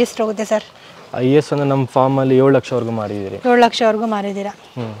ರೇಟ್ವರೆಗೂ ಹೈಯೆಸ್ಟ್ ಹೋಗುತ್ತೆ ಸರ್? ಹೈಯೆಸ್ಟ್ ಅಂದ್ರೆ ನಮ್ಮ ಫಾರ್ಮಲ್ಲಿ 7 ಲಕ್ಷವರೆಗೂ ಮಾರಿದ್ದೀರಿ. 7 ಲಕ್ಷವರೆಗೂ ಮಾರಿದ್ದೀರಾ?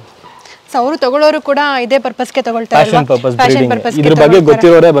 ಸೊ ಅವರು ತಗೊಳ್ಳೋರು ಕೂಡ ಇದೇ ಪರ್ಪಸ್ಗೆ ತಗೊಳ್ತಾರೆ. ಇದ್ರ ಬಗ್ಗೆ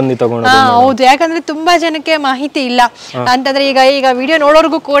ಗೊತ್ತಿರೋರೇ ಬಂದು ತಗೊಂಡು. ಹೌದು, ಯಾಕಂದ್ರೆ ತುಂಬಾ ಜನಕ್ಕೆ ಮಾಹಿತಿ ಇಲ್ಲ ಅಂತಂದ್ರೆ ಈಗ ವಿಡಿಯೋ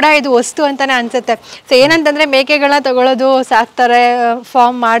ನೋಡೋರ್ಗು ಕೂಡ ಇದು ವಸ್ತು ಅಂತಾನೆ ಅನ್ಸುತ್ತೆ. ಸೊ ಏನಂತಂದ್ರೆ ಮೇಕೆಗಳನ್ನ ತಗೊಳ್ಳೋದು, ಸಾಕ್ತಾರೆ,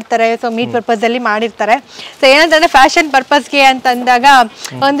 ಫಾರ್ಮ್ ಮಾಡ್ತಾರೆ, ಸೊ ಮೀಟ್ ಪರ್ಪಸ್ ಅಲ್ಲಿ ಮಾಡಿರ್ತಾರೆ. ಸೊ ಏನಂತಂದ್ರೆ ಫ್ಯಾಷನ್ ಪರ್ಪಸ್ಗೆ ಅಂತಂದಾಗ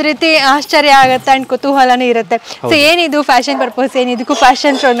ಒಂದ್ ರೀತಿ ಆಶ್ಚರ್ಯ ಆಗತ್ತೆ ಅಂಡ್ ಕುತೂಹಲನೂ ಇರುತ್ತೆ. ಸೊ ಏನಿದು ಫ್ಯಾಷನ್ ಪರ್ಪಸ್, ಏನಿದಕ್ಕೂ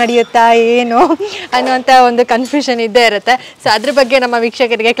ಫ್ಯಾಷನ್ ಶೋ ನಡೆಯುತ್ತಾ ಏನು ಅನ್ನುವಂತ ಒಂದು ಕನ್ಫ್ಯೂಷನ್ ಇದ್ದೇ ಇರುತ್ತೆ. ಸೊ ಅದ್ರ ಬಗ್ಗೆ ನಮ್ಮ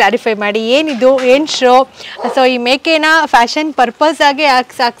ವೀಕ್ಷಕರಿಗೆ ಕ್ಲಾರಿಫೈ ಮಾಡಿ ಮಾಡಿ, ಏನಿದು ಏನು ಶೋ? ಸೊ ಈ ಮೇಕೆನ ಫ್ಯಾಷನ್ ಪರ್ಪಸ್ ಆಗಿ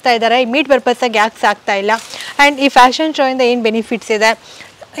ಯಾಕೆ ಸಾಕ್ತಾ ಇದ್ದಾರೆ, ಈ ಮೀಟ್ ಪರ್ಪಸ್ ಆಗಿ ಯಾಕೆ ಸಾಕ್ತಾ ಇಲ್ಲ, ಆ್ಯಂಡ್ ಈ ಫ್ಯಾಷನ್ ಶೋ ಇಂದ ಏನು ಬೆನಿಫಿಟ್ಸ್ ಇದೆ,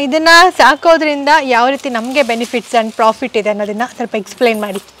 ಇದನ್ನು ಸಾಕೋದ್ರಿಂದ ಯಾವ ರೀತಿ ನಮಗೆ ಬೆನಿಫಿಟ್ಸ್ ಆ್ಯಂಡ್ ಪ್ರಾಫಿಟ್ ಇದೆ ಅನ್ನೋದನ್ನ ಸ್ವಲ್ಪ ಎಕ್ಸ್ಪ್ಲೈನ್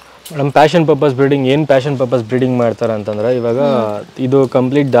ಮಾಡಿ. ನಮ್ಮ ಪ್ಯಾಷನ್ ಪರ್ಪಸ್ ಬ್ರೀಡಿಂಗ್ ಏನು ಪ್ಯಾಷನ್ ಪರ್ಪಸ್ ಬ್ರೀಡಿಂಗ್ ಮಾಡ್ತಾರೆ ಅಂತಂದ್ರೆ, ಇವಾಗ ಇದು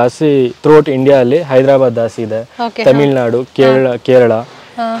ಕಂಪ್ಲೀಟ್ ದಾಸಿ ಥ್ರೂಔಟ್ ಇಂಡಿಯಾ ಅಲ್ಲಿ ಹೈದರಾಬಾದ್ ದಾಸಿ ಇದೆ, ತಮಿಳ್ನಾಡು, ಕೇರಳ,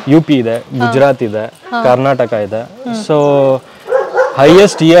 UP ಇದೆ, ಗುಜರಾತ್ ಇದೆ, ಕರ್ನಾಟಕ ಇದೆ. So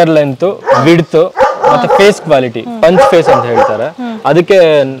highest year length, width ಮತ್ತೆ ಫೇಸ್ ಕ್ವಾಲಿಟಿ, ಪಂಚ್ ಫೇಸ್ ಅಂತ ಹೇಳ್ತಾರೆ, ಅದಕ್ಕೆ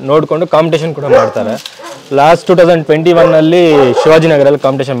ನೋಡ್ಕೊಂಡು ಕಾಂಪಿಟೇಷನ್ ಕೂಡ ಮಾಡ್ತಾರೆ. ಲಾಸ್ಟ್ 2021 ಅಲ್ಲಿ ಶಿವಾಜಿನಗರಲ್ಲಿ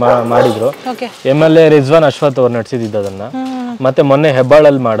ಕಾಂಪಿಟೇಷನ್ ಮಾಡಿದ್ರು. MLA ರಿಜ್ವಾನ್ ಅಶ್ವಥ್ ಅವ್ರು ನಡೆಸಿದ್ದು ಅದನ್ನ. ಮತ್ತೆ ಮೊನ್ನೆ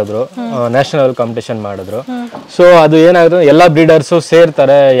ಹೆಬ್ಬಾಳಲ್ಲಿ ಮಾಡಿದ್ರು, ನ್ಯಾಷನಲ್ ಕಾಂಪಿಟೇಷನ್ ಮಾಡಿದ್ರು. ಸೊ ಅದು ಏನಾದ್ರು ಎಲ್ಲಾ ಬ್ರೀಡರ್ಸು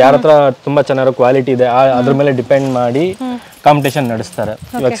ಸೇರ್ತಾರೆ, ಯಾರ ಹತ್ರ ತುಂಬಾ ಚೆನ್ನಾಗಿರೋ ಕ್ವಾಲಿಟಿ ಇದೆ ಅದ್ರ ಮೇಲೆ ಡಿಪೆಂಡ್ ಮಾಡಿ ಕಾಂಪಿಟೇಷನ್ ನಡೆಸ್ತಾರೆ.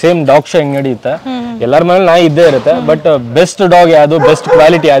 ಇವಾಗ ಸೇಮ್ ಡಾಗ್ ಶೋ ಹೆಂಗ್ ನಡೆಯುತ್ತೆ, ಎಲ್ಲರ ಮನೇಲಿ ನಾಯಿ ಇದ್ದೇ ಇರುತ್ತೆ, ಬಟ್ ಬೆಸ್ಟ್ ಡಾಗ್ ಯಾವುದು, ಬೆಸ್ಟ್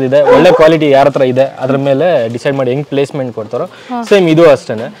ಕ್ವಾಲಿಟಿ ಯಾವ್ದಿದೆ, ಒಳ್ಳೆ ಕ್ವಾಲಿಟಿ ಯಾರ ಹತ್ರ ಇದೆ ಅದ್ರ ಮೇಲೆ ಡಿಸೈಡ್ ಮಾಡಿ ಹೆಂಗ್ ಪ್ಲೇಸ್ಮೆಂಟ್ ಕೊಡ್ತಾರೋ ಸೇಮ್ ಇದು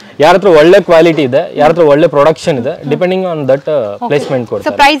ಅಷ್ಟೇನೆ. ಯಾರ ಹತ್ರ ಒಳ್ಳೆ ಕ್ವಾಲಿಟಿ ಇದೆ, ಯಾರ ಹತ್ರ ಒಳ್ಳೆ ಪ್ರೊಡಕ್ಷನ್ ಇದೆ, ಡಿಪೆಂಡಿಂಗ್ ಆನ್ ದಟ್ ಪ್ಲೇಸ್ಮೆಂಟ್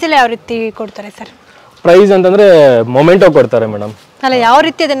ಕೊಡ್ತಾರೆ. ಪ್ರೈಸ್ ಎಲ್ಲ ಯಾವ ರೀತಿ ಕೊಡ್ತಾರೆ ಸರ್? ಪ್ರೈಸ್ ಅಂತಂದ್ರೆ ಮೊಮೆಂಟೋ ಕೊಡ್ತಾರೆ ಮೇಡಮ್. ಅಲ್ಲ, ಯಾವ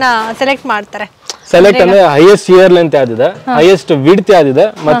ರೀತಿ ಅದನ್ನ ಸೆಲೆಕ್ಟ್ ಮಾಡ್ತಾರೆ? ಸೆಲೆಕ್ಟ್ ಅಂದ್ರೆ highest year length ಯಾವ್ದಿದೆ, highest width ಯಾವ್ದಿದೆ,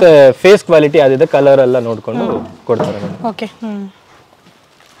 ಮತ್ತೆ ಫೇಸ್ ಕ್ವಾಲಿಟಿ ಯಾವ್ದಿದೆ, ಕಲರ್ ಎಲ್ಲ ನೋಡ್ಕೊಂಡು ಕೊಡ್ತಾರೆ ಮೇಡಮ್. ಓಕೆ.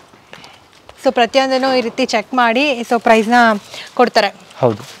 ಸೊ ಪ್ರತಿಯೊಂದನ್ನು ಈ ರೀತಿ ಚೆಕ್ ಮಾಡಿ ಸೊ ಪ್ರೈಸ್ನ ಕೊಡ್ತಾರೆ.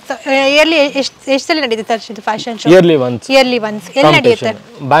 ಹೌದು. ಸೊ ಇಯರ್ಲಿ ಎಷ್ಟು ಸಲ ನಡೆಯುತ್ತೆ ಸರ್ ಇದು ಫ್ಯಾಷನ್ ಶೋ? Yearly once. ಎಲ್ಲಿ ನಡೆಯುತ್ತೆ?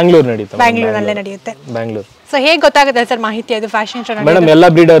 ಬ್ಯಾಂಗ್ಳೂರ್ ನಡೀತಾ. ಬ್ಯಾಂಗ್ಳೂರಲ್ಲೇ ನಡೆಯುತ್ತೆ. ಬ್ಯಾಂಗ್ಳೂರ್. ಸೊ ಹೇಗೆ ಗೊತ್ತಾಗುತ್ತೆ ಸರ್ ಮಾಹಿತಿ ಅದು ಫ್ಯಾಷನ್ ಶೋ? ಮೇಡಮ್ ಎಲ್ಲ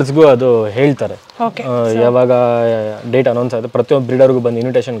ಬ್ರೀಡರ್ಸ್ಗೂ ಅದು ಹೇಳ್ತಾರೆ. ಯಾವಾಗ ಡೇಟ್ ಅನೌನ್ಸ್ ಆಗುತ್ತೆ ಪ್ರತಿಯೊಬ್ಬ ಬ್ರೀಡರ್ಗೂ ಬಂದು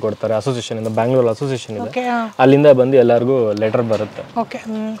ಇನ್ವಿಟೇಷನ್ ಕೊಡ್ತಾರೆ. ಅಸೋಸಿಯೇಷನ್ ಇಂದ, ಬ್ಯಾಂಗ್ಳೂರ್ ಅಸೋಸಿಯೇಷನ್ ಇದೆ, ಅಲ್ಲಿಂದ ಬಂದು ಎಲ್ಲರಿಗೂ ಲೆಟರ್ ಬರುತ್ತೆ. ಓಕೆ.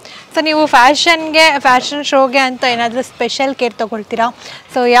 ಸೊ ನೀವು ಫ್ಯಾಷನ್ ಶೋಗೆ ಅಂತ ಏನಾದರೂ ಸ್ಪೆಷಲ್ ಕೇರ್ ತಗೊಳ್ತೀರಾ?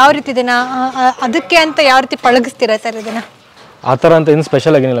 ಸೊ ಯಾವ ರೀತಿ ಇದನ್ನ ಅದಕ್ಕೆ ಅಂತ ಯಾವ ರೀತಿ ಪಳಗಿಸ್ತೀರಾ ಸರ್ ಇದನ್ನ? ಆ ಥರ ಅಂತ ಏನು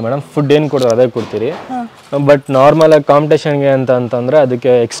ಸ್ಪೆಷಲ್ ಆಗೇನಿಲ್ಲ ಮೇಡಮ್. ಫುಡ್ ಏನು ಕೊಡ್ತಾರೆ ಅದೇ ಕೊಡ್ತೀರಿ. ಬಟ್ ನಾರ್ಮಲ್ ಆಗಿ ಕಾಂಪಿಟೇಷನ್ಗೆ ಅಂತಂದ್ರೆ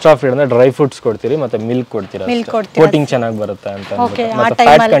ಅದಕ್ಕೆ ಎಕ್ಸ್ಟ್ರಾ ಫೀಡ್ ಅಂದ್ರೆ ಡ್ರೈ ಫ್ರೂಟ್ಸ್ ಕೊಡ್ತೀರಿ, ಮತ್ತೆ ಮಿಲ್ಕ್ ಕೊಡ್ತೀರಿ. ಕೋಟಿಂಗ್ ಚೆನ್ನಾಗಿ ಬರುತ್ತೆ ಅಂತ, ಮತ್ತೆ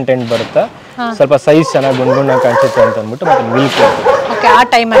ಫ್ಯಾಟ್ ಕಂಟೆಂಟ್ ಬರುತ್ತೆ, ಸ್ವಲ್ಪ ಸೈಜ್ ಚೆನ್ನಾಗಿ ಗುಂಡ್ಗುಂಡಾಗಿ ಕಾಣಿಸುತ್ತೆ ಅಂತ ಅಂದ್ಬಿಟ್ಟು ಮತ್ತೆ ಮಿಲ್ಕ್ ಕೊಡ್ತೀವಿ. ಆ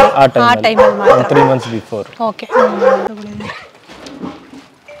ಟೈಮಲ್ಲಿ 3 months ಬಿಫೋರ್. ಓಕೆ.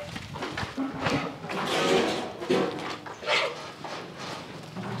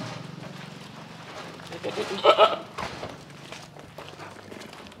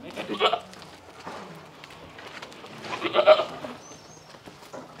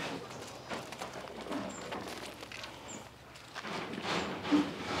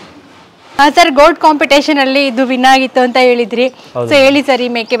 ಸರ್ ಗೋಟ್ ಕಾಂಪಿಟೇಷನ್ ಅಲ್ಲಿ ಇದು ವಿನ್ ಆಗಿತ್ತು ಅಂತ ಹೇಳಿದ್ರಿ. ಸೊ ಹೇಳಿ ಸರ್ ಈ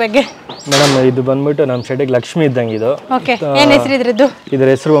ಮೇಕೆ ಬಗ್ಗೆ. ಮೇಡಮ್ ಇದು ಬಂದ್ಬಿಟ್ಟು ನಮ್ಮ ಶೆಡ್ಗೆ ಲಕ್ಷ್ಮಿ ಇದ್ದಂಗೆ ಇದು. ಓಕೆ. ಏನ್ ಹೆಸರು ಇದ್ರದ್ದು? ಇದ್ರ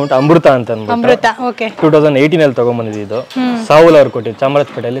ಹೆಸರು ಬಂದ್ಬಿಟ್ಟು ಅಮೃತ ಅಂತ ಅಂದ್ಬಿಟ್ಟು. ಅಮೃತ. ಓಕೆ. 2018 ಅಲ್ಲಿ ತಗೊಂಡ್ಬಂದಿದ್ದು ಇದು. ಸಾವುಲ ಅವ್ರು ಕೊಟ್ಟಿದ್ದು,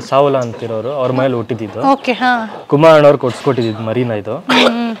 ಚಾಮರಾಜಪೇಟೆಯಲ್ಲಿ ಸಾವುಲ ಅಂತಿರೋರು ಅವ್ರ ಮನೇಲಿ ಹುಟ್ಟಿದ್ದು. ಓಕೆ. ಹಾ. ಕುಮಾರಣ್ಣ ಅವ್ರು ಕೊಡ್ಸ್ಕೊಟ್ಟಿದ್ದು ಮರಿನ ಇದು.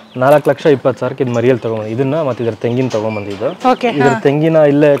 4,20,000 ಇದು ಮರಿಯಲ್ಲಿ ತಗೊಂಡ್ಬಂದು ಇದನ್ನ, ಮತ್ತೆ ಇದ್ರ ತೆಂಗಿನ ತಗೊಂಡ್ಬಂದಿದ್ದು. ಇದ್ರ ತೆಂಗಿನ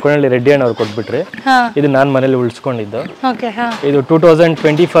ಇಲ್ಲೇ ಕೊನೆಯಲ್ಲಿ ರೆಡ್ಡಿ ಅಣ್ಣ ಅವ್ರು ಕೊಟ್ಬಿಟ್ರಿ. ಇದು ನಾನು ಮನೇಲಿ ಉಳಿಸ್ಕೊಂಡಿದ್ದು. ಇದು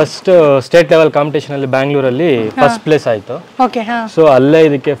 2021 ಸ್ಟೇಟ್ ಲೆವೆಲ್ ಕಾಂಪಿಟೇಷನ್ ಅಲ್ಲಿ ಬ್ಯಾಂಗ್ಳೂರಲ್ಲಿ ಫಸ್ಟ್ ಪ್ಲೇಸ್ ಆಯ್ತು. ಸೊ ಅಲ್ಲೇ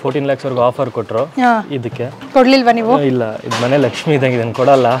ಇದಕ್ಕೆ 14 lakhs ವರೆಗೂ ಆಫರ್ ಕೊಟ್ರು. ಇದಕ್ಕೆ ಕೊಡ್ಲಿಲ್ವಾ ನೀವು? ಇಲ್ಲ, ಇದು ಮನೆ ಲಕ್ಷ್ಮಿ ಇದ್ದಂಗೆ ಇದನ್ನ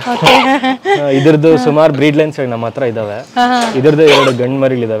ಕೊಡಲ್ಲ. ಇದ್ರದ್ದು ಸುಮಾರು ಬ್ರೀಡ್ ಲೈನ್ಸ್ ನಮ್ಮ ಹತ್ರ ಇದಾವೆ. ಇದ್ರದ್ದು 2 ಗಂಡು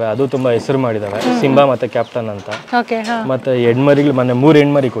ಮರಿಗಳಿದಾವೆ, ಅದು ತುಂಬಾ ಹೆಸರು ಮಾಡಿದಾವೆ, ಸಿಂಬಾ ಮತ್ತೆ ಕ್ಯಾಪ್ಟನ್ ಅಂತ. ಮತ್ತೆ ಹೆಣ್ಮರಿಗಳು ಮೊನ್ನೆ 3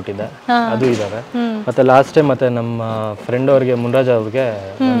 ಹೆಣ್ಮರಿ ಕೊಟ್ಟಿದ್ದೆ, ಅದು ಇದಾವೆ. ಮತ್ತೆ ಲಾಸ್ಟ್ ಟೈಮ್ ಮತ್ತೆ ನಮ್ಮ ಫ್ರೆಂಡ್ ಅವ್ರಿಗೆ ಮುನ್ರಾಜ್ ಅವ್ರಿಗೆ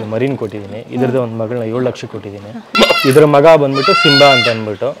ಒಂದು ಮರಿನ್ ಕೊಟ್ಟಿದ್ದೀನಿ. ಇದ್ರದ್ದು ಒಂದು ಮಗಳನ್ನ 7 ಲಕ್ಷ ಕೊಟ್ಟಿದ್ದೀನಿ. ಇದ್ರ ಮಗ ಬಂದ್ಬಿಟ್ಟು ಸಿಂಬಾ ಅಂತ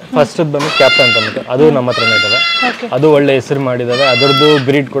ಅಂದ್ಬಿಟ್ಟು, ಫಸ್ಟ್ ಬಂದ್ಬಿಟ್ಟು ಕ್ಯಾಪ್ಟನ್ ಅಂತ ಅಂದ್ಬಿಟ್ಟು, ಅದು ನಮ್ಮ ಹತ್ರನೇ ಇದಾವೆ. ಅದು ಒಳ್ಳೆ ಹೆಸರು ಮಾಡಿದಾವೆ. ಅದರದ್ದು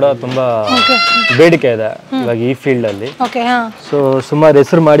ಬ್ರೀಡ್ ಕೂಡ ತುಂಬಾ ಬೇಡಿಕೆ ಇದೆ ಇವಾಗ ಈ ಫೀಲ್ಡ್ ಅಲ್ಲಿ. ಸೊ ಸುಮಾರು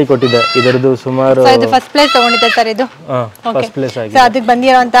ಹೆಸರು ಮಾಡಿ ಕೊಟ್ಟಿದೆ. ಇದರದ್ದು ಸುಮಾರು ಫಸ್ಟ್ ಪ್ಲೇಸ್ ತಗೊಂಡಿದೆ ಸರ್ ಇದು. ಫಸ್ಟ್ ಪ್ಲೇಸ್ ಆಗಿದೆ. ಅದಕ್ಕೆ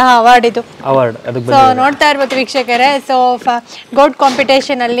ಬಂದಿರುವಂತಹ ಅವಾರ್ಡ್ ಇದು. ಅವಾರ್ಡ್ ಅದಕ್ಕೆ ನೋಡ್ತಾ ಇರ್ಬೋದು ವೀಕ್ಷಕರೇ. ಸೊ ಗೋಟ್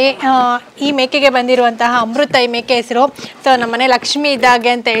ಕಾಂಪಿಟೇಷನ್ ಅಲ್ಲಿ ಈ ಮೇಕೆಗೆ ಬಂದಿರುವಂತಹ ಅಮೃತ, ಈ ಮೇಕೆ ಹೆಸರು. ಸೊ ನಮ್ಮನೆ ಲಕ್ಷ್ಮಿ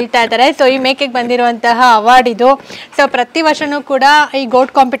ಇದ್ದಾಗೆ ಅಂತ ಹೇಳ್ತಾ ಇದ್ದಾರೆ. ಸೊ ಈ ಮೇಕೆಗೆ ಬಂದಿರುವಂತಹ ಅವಾರ್ಡ್ ಇದು. ಸೊ ಪ್ರತಿ ವರ್ಷನೂ ಕೂಡ ಈ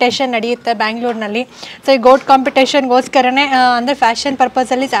ಗೋಟ್ ಕಾಂಪಿಟೇಷನ್ ನಡೆಯುತ್ತೆ ಬ್ಯಾಂಗ್ಳೂರ್ನಲ್ಲಿ. ಸೊ ಈ ಗೋಟ್ ಕಾಂಪಿಟೇಷನ್ಗೋಸ್ಕರನೇ ಅಂದರೆ ಫ್ಯಾಷನ್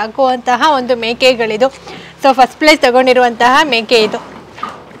ಪರ್ಪಸಲ್ಲಿ ಸಾಕುವಂತಹ ಒಂದು ಮೇಕೆಗಳಿದು. ಸೊ ಫಸ್ಟ್ ಪ್ಲೇಸ್ ತಗೊಂಡಿರುವಂತಹ ಮೇಕೆ ಇದು.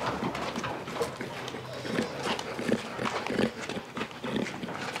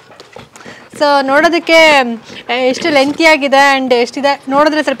 ಸೊ ನೋಡೋದಕ್ಕೆ ಎಷ್ಟು ಲೆಂತಿಯಾಗಿದೆ ಆ್ಯಂಡ್ ಎಷ್ಟಿದೆ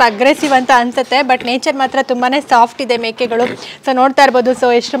ನೋಡಿದ್ರೆ ಸ್ವಲ್ಪ ಅಗ್ರೆಸಿವ್ ಅಂತ ಅನಿಸುತ್ತೆ, ಬಟ್ ನೇಚರ್ ಮಾತ್ರ ತುಂಬಾ ಸಾಫ್ಟ್ ಇದೆ ಮೇಕೆಗಳು. ಸೊ ನೋಡ್ತಾ ಇರ್ಬೋದು. ಸೊ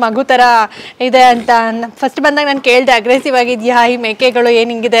ಎಷ್ಟು ಮಗು ಥರ ಇದೆ ಅಂತ. ಫಸ್ಟ್ ಬಂದಾಗ ನಾನು ಕೇಳಿದೆ ಅಗ್ರೆಸಿವ್ ಆಗಿದೆಯಾ ಈ ಮೇಕೆಗಳು,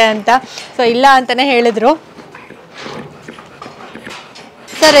 ಏನು ಹಿಂಗಿದೆ ಅಂತ. ಸೊ ಇಲ್ಲ ಅಂತಲೇ ಹೇಳಿದ್ರು.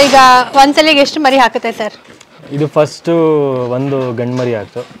 ಸರ್ ಈಗ ಒಂದ್ಸಲಿಗೆ ಎಷ್ಟು ಮರಿ ಹಾಕುತ್ತೆ ಸರ್? ಇದು ಫಸ್ಟ್ ಒಂದು ಗಂಡು ಮರಿ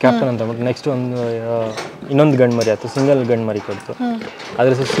ಆಯ್ತು ಕ್ಯಾಪ್ಟನ್ ಅಂತ ಅಂದ್ಬಿಟ್ಟು, ನೆಕ್ಸ್ಟ್ ಇನ್ನೊಂದು ಗಂಡು ಮರಿ ಆಯ್ತು, ಸಿಂಗಲ್ ಗಂಡು ಮರಿ ಕೊಡ್ತು, ಅದ್ರ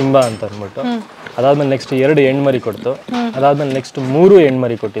ಹೆಸರು ಸಿಂಬಾ ಅಂತ ಅಂದ್ಬಿಟ್ಟು. ಅದಾದ್ಮೇಲೆ ನೆಕ್ಸ್ಟ್ 2 ಹೆಣ್ಮರಿ ಕೊಡ್ತು. ಅದಾದ್ಮೇಲೆ ನೆಕ್ಸ್ಟ್ 3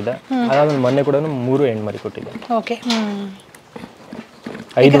 ಹೆಣ್ಮರಿ ಕೊಟ್ಟಿದೆ. ಅದಾದ್ಮೇಲೆ ಮೊನ್ನೆ ಕೂಡ 3 ಹೆಣ್ಮರಿ ಕೊಟ್ಟಿದೆ.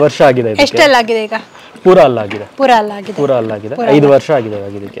 5 ವರ್ಷ ಆಗಿದೆ. ಎಷ್ಟಲ್ಲಾಗಿದೆ ಈಗ? ಪೂರ ಅಲ್ಲಾಗಿದೆ. 5 ವರ್ಷ ಆಗಿದೆ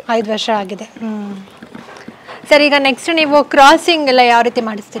ಇದಕ್ಕೆ. 5 ವರ್ಷ ಆಗಿದೆ. ಸರ್, ಈಗ ನೆಕ್ಸ್ಟ್ ನೀವು ಕ್ರಾಸಿಂಗ್ ಎಲ್ಲ ಯಾವ ರೀತಿ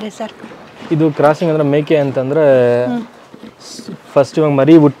ಮಾಡಿಸ್ತೀರಿ ಸರ್? ಇದು ಕ್ರಾಸಿಂಗ್ ಅಂದ್ರೆ ಮೇಕೆ ಅಂತಂದ್ರೆ ಫಸ್ಟ್ ಇವಾಗ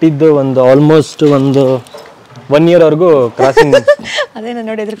ಮರಿ ಹುಟ್ಟಿದ್ದು ಆಲ್ಮೋಸ್ಟ್ 1 ಇಯರ್ ವರೆಗೂ ಕ್ರಾಸಿಂಗ್ ಅದೇನ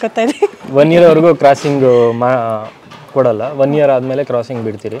ನೋಡಿ ಎದುರ್ಕೊತಾ ಇದೆ. 1 ಇಯರ್ ವರೆಗೂ ಕ್ರಾಸಿಂಗ್ ಕೊಡಲ್ಲ. 1 ಇಯರ್ ಆದ್ಮೇಲೆ ಕ್ರಾಸಿಂಗ್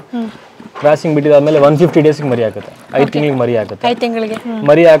ಬಿಡ್ತೀರಿ. ಕ್ರಾಸಿಂಗ್ ಬಿಟ್ಟಿದಾದ್ಮೇಲೆ 150 ಡೇಸ್ಗೆ ಮರಿ ಹಾಕುತ್ತೆ. 5 ತಿಂಗಳಿಗೆ ಮರಿ ಹಾಕುತ್ತೆ. 5 ತಿಂಗಳಿಗೆ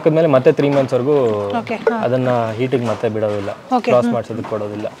ಮರಿ ಹಾಕಿದ್ಮೇಲೆ ಮತ್ತೆ 3 ಮಂತ್ಸ್ ವರೆಗೂ ಅದನ್ನ ಹೀಟಿಗೆ ಮತ್ತೆ ಬಿಡೋದಿಲ್ಲ, ಕ್ರಾಸ್ ಮಾಡ್ಸೋದಕ್ಕೆ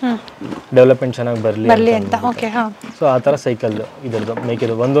ಕೊಡೋದಿಲ್ಲ, ಡೆವಲಪ್ಮೆಂಟ್ ಚೆನ್ನಾಗಿ ಬರಲಿ ಅಂತ. ಸೊ ಆ ಥರ ಸೈಕಲ್ ಇದ್ರದ್ದು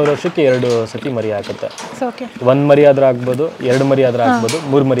ಮೇಕೆದು 1.5 ವರ್ಷಕ್ಕೆ 2 ಸತಿ ಮರಿ ಹಾಕುತ್ತೆ. 1 ಮರಿ ಆದ್ರೂ ಆಗ್ಬೋದು, 2 ಮರಿ ಆದ್ರೂ ಆಗ್ಬೋದು,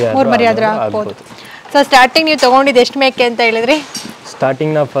 3 ಮರಿ ಆದ್ರೂ ಆಗ್ಬೋದು. ಸೊ ಸ್ಟಾರ್ಟಿಂಗ್ ನೀವು ತಗೊಂಡಿದ್ದು ಎಷ್ಟು ಮೇಕೆ ಅಂತ ಹೇಳಿದ್ರಿ?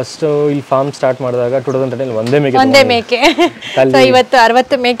 ಸ್ಟಾರ್ಟಿಂಗ್ ನಾವು ಫಸ್ಟ್ ಇಲ್ಲಿ ಫಾರ್ಮ್ ಸ್ಟಾರ್ಟ್ ಮಾಡಿದಾಗ 2013 ಒಂದೇ ಮೇಕೆ. ಸೊ ಇವತ್ತು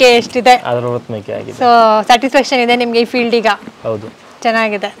 60 ಮೇಕೆ ಎಷ್ಟಿದೆ? 60 ಮೇಕೆ ಆಗಿದೆ. ಸೊ ಸ್ಯಾಟಿಸ್ಫ್ಯಾಕ್ಷನ್ ಇದೆ ನಿಮಗೆ ಈ ಫೀಲ್ಡ್ ಈಗ? ಹೌದು,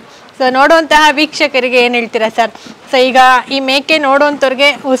 ಚೆನ್ನಾಗಿದೆ. ಸೊ ನೋಡುವಂತಹ ವೀಕ್ಷಕರಿಗೆ ಏನು ಹೇಳ್ತೀರಾ ಸರ್? ಸೊ ಈಗ ಈ ಮೇಕೆ ನೋಡುವಂಥವ್ರಿಗೆ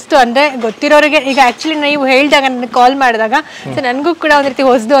ಹೊಸ್ತು ಅಂದರೆ ಗೊತ್ತಿರೋರಿಗೆ, ಈಗ ಆ್ಯಕ್ಚುಲಿ ನೀವು ಹೇಳಿದಾಗ ನನಗೆ ಕಾಲ್ ಮಾಡಿದಾಗ ಸೊ ನನಗೂ ಕೂಡ ಒಂದು ರೀತಿ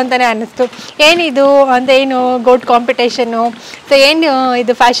ಹೊಸದು ಅಂತಲೇ ಅನ್ನಿಸ್ತು. ಏನಿದು ಅಂತ, ಏನು ಗೋಟ್ ಕಾಂಪಿಟೇಷನ್ನು, ಸೊ ಏನು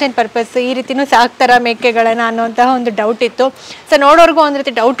ಇದು ಫ್ಯಾಷನ್ ಪರ್ಪಸ್, ಈ ರೀತಿಯೂ ಸಾಕ್ತಾರ ಮೇಕೆಗಳನ್ನು ಅನ್ನೋಂತಹ ಒಂದು ಡೌಟ್ ಇತ್ತು. ಸೊ ನೋಡೋರ್ಗೂ ಒಂದು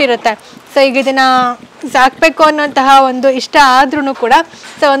ರೀತಿ ಡೌಟ್ ಇರುತ್ತೆ. ಸೊ ಈಗ ಇದನ್ನು ಸಾಕಬೇಕು ಅನ್ನೋಂತಹ ಒಂದು ಇಷ್ಟ ಆದ್ರೂ ಕೂಡ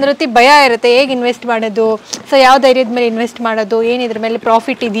ಸೊ ಒಂದು ರೀತಿ ಭಯ ಇರುತ್ತೆ, ಹೇಗೆ ಇನ್ವೆಸ್ಟ್ ಮಾಡೋದು, ಸೊ ಯಾವ ಧೈರ್ಯದ ಮೇಲೆ ಇನ್ವೆಸ್ಟ್ ಮಾಡೋದು, ಏನು ಇದ್ರ ಮೇಲೆ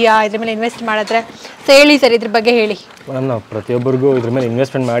ಪ್ರಾಫಿಟ್ ಇದೆಯಾ ಇದ್ರ ಮೇಲೆ ಇನ್ವೆಸ್ಟ್ ಮಾಡಿದ್ರೆ? ಸೊ ಹೇಳಿ ಸರ್, ಇದ್ರ ಬಗ್ಗೆ ಹೇಳಿ. ಮೇಡಮ್, ನಾವು ಪ್ರತಿಯೊಬ್ಬರಿಗೂ ಇದ್ರ ಮೇಲೆ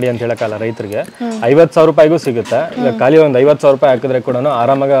ಇನ್ವೆಸ್ಟ್ಮೆಂಟ್ ಮಾಡಿ ಅಂತ ಹೇಳಕ್ಕಲ್ಲ. ರೈತರಿಗೆ 50,000 ರೂಪಾಯಿಗೂ ಸಿಗುತ್ತೆ. ಈಗ ಖಾಲಿ ಒಂದು 50,000 ರೂಪಾಯಿ ಹಾಕಿದ್ರೆ ಕೂಡ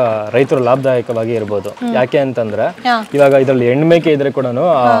ಆರಾಮಾಗ ರೈತರು ಲಾಭದಾಯಕವಾಗಿ ಇರ್ಬೋದು. ಯಾಕೆ ಅಂತಂದ್ರೆ ಇವಾಗ ಇದರಲ್ಲಿ ಹೆಣ್ಮೇಕೆ ಇದ್ರೆ ಕೂಡ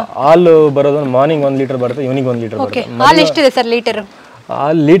ಹಾಲು ಬರೋದು ಮಾರ್ನಿಂಗ್ 1 ಲೀಟರ್ ಬರುತ್ತೆ, ಈವ್ನಿಂಗ್ 1 ಲೀಟರ್ ಬರುತ್ತೆ. ಹಾಲು ಎಷ್ಟಿದೆ ಸರ್ ಲೀಟರ್? ಆ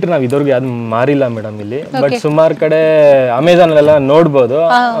ಲೀಟರ್ ನಾವು ಇದುವರೆಗೂ ಯಾವ್ದು ಮಾರಿಲ್ಲ ಮೇಡಮ್ ಇಲ್ಲಿ. ಬಟ್ ಸುಮಾರು ಕಡೆ ಅಮೆಝಾನ್ ಅಲ್ಲೆಲ್ಲ ನೋಡ್ಬೋದು,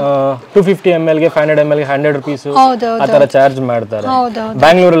 250 ml ಗೆ 500 ml ಗೆ 100 rupees ಆ ತರ ಚಾರ್ಜ್ ಮಾಡ್ತಾರೆ.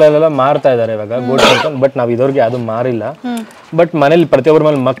 ಬ್ಯಾಂಗ್ಳೂರಲ್ಲೆಲ್ಲ ಮಾರ್ತಾ ಇದಾರೆ ಇವಾಗ ಗೋಟ್ ಮಿಲ್ಕ್. ಬಟ್ ನಾವು ಇದುವರೆಗೂ ಯಾವ್ದು ಮಾರಿಲ್ಲ. ಬಟ್ ಮನೇಲಿ ಪ್ರತಿಯೊಬ್ಬರ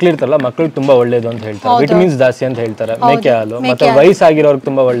ಮೇಲೆ ಮಕ್ಳು ಇರ್ತಾರಲ್ಲ, ಮಕ್ಳಿಗೆ ತುಂಬಾ ಒಳ್ಳೇದು ಅಂತ ಹೇಳ್ತಾರೆ, ವಿಟಮಿನ್ಸ್ ಜಾಸ್ತಿ ಅಂತ ಹೇಳ್ತಾರೆ ಮೇಕೆ ಹಾಲು. ಮತ್ತೆ ವಯಸ್ಸಾಗಿರೋರ್ಗೆ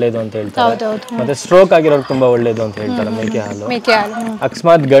ತುಂಬಾ ಒಳ್ಳೇದು ಅಂತ ಹೇಳ್ತಾರೆ, ಮತ್ತೆ ಸ್ಟ್ರೋಕ್ ಆಗಿರೋರ್ಗೆ ತುಂಬಾ ಒಳ್ಳೇದು ಅಂತ ಹೇಳ್ತಾರೆ ಮೇಕೆ ಹಾಲು.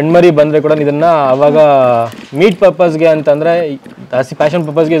 ಅಕಸ್ಮಾತ್ ಗಂಡ್ಮರಿ ಬಂದ್ರೆ ಕೂಡ ಇದನ್ನ ಅವಾಗ ಮೀಟ್ ಪರ್ಪಸ್ಗೆ ಅಂತಂದ್ರೆ ಜಾಸ್ತಿ ಫ್ಯಾಷನ್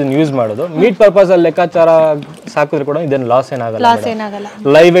ಪರ್ಪಸ್ಗೆ ಇದನ್ನ ಯೂಸ್ ಮಾಡೋದು. ಮೀಟ್ ಪರ್ಪಸ್ ಅಲ್ಲಿ ಲೆಕ್ಕಾಚಾರ ಸಾಕಿದ್ರೆ ಕೂಡ ಇದನ್ನ ಲಾಸ್ ಏನಾಗಲ್ಲ.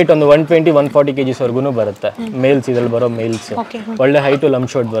 ಲೈವ್ ವೇಟ್ ಒಂದು 120-140 kgs ವರೆಗೂ ಬರುತ್ತೆ. ಮೇಲ್ಸ್ ಇದ್ರಲ್ಲಿ ಬರೋ ಮೇಲ್ಸ್ ಒಳ್ಳೆ ಹೈಟ್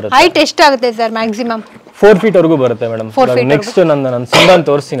ಲಂಪ್ ಶೋಟ್ ಬರುತ್ತೆ. ಹೈಟ್ ಎಷ್ಟಾಗುತ್ತೆ ಸರ್ ಮ್ಯಾಕ್ಸಿಮಮ್? 4 feet ವರೆಗೂ ಬರುತ್ತೆ ಮೇಡಮ್. ನೆಕ್ಸ್ಟ್ ನಾನು ಸಿಂಬಾನ್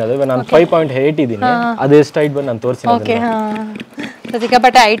ತೋರಿಸ್ತೀನಿ, ನಾನು 5.8 ಇದ್ದೀನಿ. ಅದು ಎಷ್ಟು ಹೈಟ್ ಬಂದು ನಾನು ತೋರಿಸ್ತೀನಿ.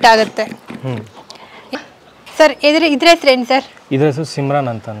 ಸಿಕ್ಕಾಪಟ್ಟೆ ಹೈಟ್ ಆಗುತ್ತೆ ಸರ್. ಇದ್ರ ಹೆಸರು ಏನು ಸರ್? ಇದ್ರ ಹೆಸರು ಸಿಮ್ರಾನ್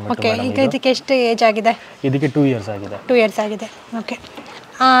ಅಂತ ಅಂದ್ಬಿಟ್ಟು. ಈಗ ಇದಕ್ಕೆ ಎಷ್ಟು ಏಜ್ ಆಗಿದೆ? ಇದಕ್ಕೆ 2 years ಆಗಿದೆ. 2 years ಆಗಿದೆ. ಓಕೆ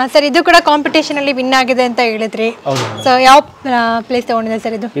ಸರ್, ಇದು ಕೂಡ ಕಾಂಪಿಟೇಷನ್ ಅಲ್ಲಿ ವಿನ್ ಆಗಿದೆ ಅಂತ ಹೇಳಿದ್ರಿ. ಸೊ ಯಾವ ಪ್ಲೇಸ್ ತಗೊಂಡಿದೆ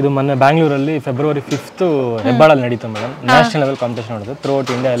ಸರ್ ಇದು? ಇದು ಮೊನ್ನೆ ಬ್ಯಾಂಗ್ಳೂರಲ್ಲಿ February 5th ಹೆಬ್ಬಾಳಲ್ಲಿ ನಡೀತು ಮೇಡಮ್. ನ್ಯಾಷನಲ್ ಲೆವೆಲ್ ಕಾಂಪಿಟೇಷನ್ ನಡೆದು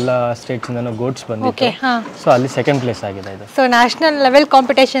ಥ್ರೂಔಟ್ ಇಂಡಿಯಾ ಎಲ್ಲ ಸ್ಟೇಟ್ಸ್ ಇಂದನೂ ಗೋಟ್ಸ್ ಬಂದಿತ್ತು. ಸೊ ಅಲ್ಲಿ 2nd place ಆಗಿದೆ ಇದು. ಸೊ ನ್ಯಾಷನಲ್ ಲೆವೆಲ್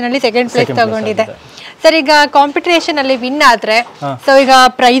ಕಾಂಪಿಟೇಷನ್ ಅಲ್ಲಿ 2nd place ತಗೊಂಡಿದೆ ಸರ್. ಈಗ ಕಾಂಪಿಟೇಷನ್ ಅಲ್ಲಿ ವಿನ್ ಆದ್ರೆ ಸೊ ಈಗ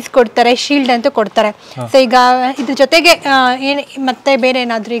ಪ್ರೈಸ್ ಕೊಡ್ತಾರೆ, ಶೀಲ್ಡ್ ಅಂತೂ ಕೊಡ್ತಾರೆ. ಸೊ ಈಗ ಇದ್ರ ಜೊತೆಗೆ ಏನು ಮತ್ತೆ ಬೇರೆ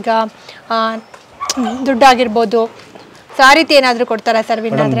ಏನಾದ್ರು ಈಗ ದುಡ್ಡಾಗಿರ್ಬೋದು, ಸೊ ಆ ರೀತಿ ಏನಾದ್ರು ಕೊಡ್ತಾರಾ ಸರ್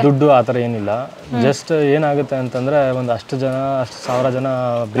ವಿನ್ ಆದ್ರೆ? ದುಡ್ಡು ಆ ಥರ ಏನಿಲ್ಲ. ಜಸ್ಟ್ ಏನಾಗುತ್ತೆ ಅಂತಂದ್ರೆ ಅಷ್ಟು 1000 ಜನ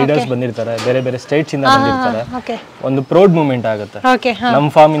ಬ್ರೀಡರ್ಸ್ ಬಂದಿರ್ತಾರೆ, ಬೇರೆ ಬೇರೆ ಸ್ಟೇಟ್ಸ್ ಇಂದ ಬಂದಿರ್ತಾರೆ. ಒಂದು ಪ್ರೌಡ್ ಮೂಮೆಂಟ್ ಆಗುತ್ತೆ. ನಮ್ಮ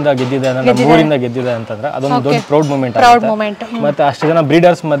ಫಾರ್ಮ್ ಇಂದ ಗೆದ್ದಿದೆ, ನಮ್ಮ ಊರಿಂದ ಗೆದ್ದಿದೆ ಅಂತಂದ್ರೆ ಅದೊಂದು ದೊಡ್ಡ ಪ್ರೌಡ್ ಮೂಮೆಂಟ್ ಆಗುತ್ತೆ. ಮತ್ತೆ ಅಷ್ಟು ಜನ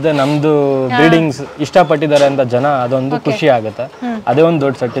ಬ್ರೀಡರ್ಸ್ ಮಧ್ಯೆ ನಮ್ದು ಬ್ರೀಡಿಂಗ್ಸ್ ಇಷ್ಟಪಟ್ಟಿದ್ದಾರೆ ಅಂತ ಜನ, ಅದೊಂದು ಖುಷಿ ಆಗುತ್ತೆ. ಅದೇ ಒಂದು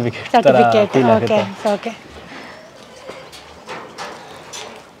ದೊಡ್ಡ ಸರ್ಟಿಫಿಕೇಟ್ ತರ ಫೀಲ್ ಆಗುತ್ತೆ.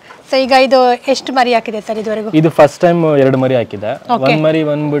 ಸೊ ಈಗ ಇದು ಎಷ್ಟು ಮರಿ ಹಾಕಿದೆ ಸರ್ ಇದುವರೆಗೂ? ಇದು ಫಸ್ಟ್ ಟೈಮ್ 2 ಮರಿ ಹಾಕಿದೆ. 1 ಮರಿ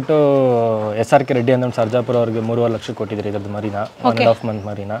ಬಂದ್ಬಿಟ್ಟು SRK ರೆಡ್ಡಿ ಅಂತ ಸರ್ಜಾಪುರ ಅವ್ರಿಗೆ 3.5 ಲಕ್ಷ ಕೊಟ್ಟಿದ್ರು ಇದ್ರದ್ದು ಮರಿನ, 1.5 month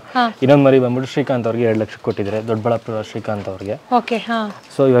ಮರಿನ. ಇನ್ನೊಂದು ಮರಿ ಬಂದ್ಬಿಟ್ಟು ಶ್ರೀಕಾಂತ್ ಅವ್ರಿಗೆ 2 ಲಕ್ಷ ಕೊಟ್ಟಿದ್ರೆ, ದೊಡ್ಡಬಳ್ಳಾಪುರ ಶ್ರೀಕಾಂತ್ ಅವ್ರಿಗೆ.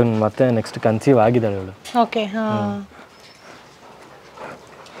 ಸೊ ಇವಾಗ ಮತ್ತೆ ನೆಕ್ಸ್ಟ್ ಕನ್ಸೀವ್ ಆಗಿದ್ದಾಳೆ ಇವಳು.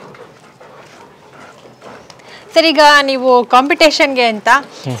 ಸರ್, ಈಗ ನೀವು ಕಾಂಪಿಟೇಷನ್ಗೆ ಅಂತ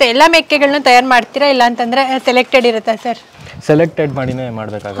ಸೊ ಎಲ್ಲ ಮೇಕೆಗಳನ್ನ ತಯಾರು ಮಾಡ್ತೀರಾ, ಇಲ್ಲ ಅಂತಂದ್ರೆ ಸೆಲೆಕ್ಟೆಡ್ ಇರುತ್ತಾ ಸರ್? ಸೆಲೆಕ್ಟೆಡ್ ಮಾಡಿನೇ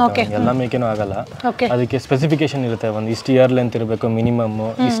ಮಾಡಬೇಕಾಗುತ್ತೆ. ಎಲ್ಲ ಮೇಕೆನೂ ಆಗಲ್ಲ. ಅದಕ್ಕೆ ಸ್ಪೆಸಿಫಿಕೇಶನ್ ಇರುತ್ತೆ. ಒಂದು ಇಷ್ಟು ಇಯರ್ ಲೆಂತ್ ಇರಬೇಕು ಮಿನಿಮಮ್,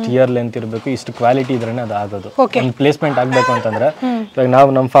 ಇಷ್ಟು ಇಯರ್ ಲೆಂತ್ ಇರಬೇಕು, ಇಷ್ಟು ಕ್ವಾಲಿಟಿ ಇದ್ರೇನೆ ಅದು ಆಗೋದು. ಒಂದು ಪ್ಲೇಸ್ಮೆಂಟ್ ಆಗಬೇಕು ಅಂತಂದ್ರೆ, ಇವಾಗ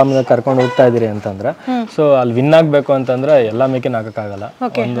ನಾವು ನಮ್ಮ ಫಾರ್ಮ್ ಕರ್ಕೊಂಡು ಹೋಗ್ತಾ ಇದೀರಿ ಅಂತಂದ್ರೆ, ಸೊ ಅಲ್ಲಿ ವಿನ್ ಆಗಬೇಕು ಅಂತಂದ್ರೆ ಎಲ್ಲ ಮೇಕೆನ ಹಾಕಕ್ಕಾಗಲ್ಲ.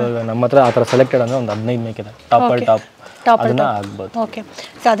 ಒಂದು ನಮ್ಮ ಹತ್ರ ಆ ಥರ ಸೆಲೆಕ್ಟೆಡ್ ಅಂದ್ರೆ ಒಂದು 15 ಮೇಕೆ ಟಾಪ್ ಅದನ್ನ ಆಗ್ಬೋದು. ಓಕೆ,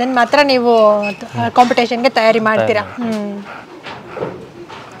 ಸೊ ಅದನ್ನ ಮಾತ್ರ ನೀವು ಕಾಂಪಿಟೇಷನ್ಗೆ ತಯಾರಿ ಮಾಡ್ತೀರಾ?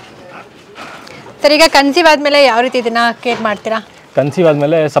 ಸರ್ ಈಗ ಕನ್ಸೀವ್ ಆದ್ಮೇಲೆ ಯಾವ ರೀತಿ ಇದನ್ನ ಕೇರ್ ಮಾಡ್ತೀರಾ? ಕನ್ಸೀವ್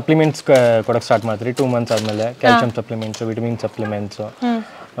ಆದ್ಮೇಲೆ ಸಪ್ಲಿಮೆಂಟ್ಸ್ ಕೊಡಕ್ಕೆ ಸ್ಟಾರ್ಟ್ ಮಾಡ್ತೀರಿ. 2 months ಆದ್ಮೇಲೆ ಕ್ಯಾಲ್ಸಿಯಂ ಸಪ್ಲಿಮೆಂಟ್ಸ್, ವಿಟಮಿನ್ ಸಪ್ಲಿಮೆಂಟ್ಸ್,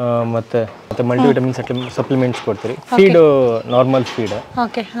 ಮತ್ತೆ ಮಲ್ಟಿವಿಟಮಿನ್ ಸಪ್ಲಿಮೆಂಟ್ಸ್ ಕೊಡ್ತೀರಿ. ಫೀಡ್ ನಾರ್ಮಲ್ ಫೀಡ್,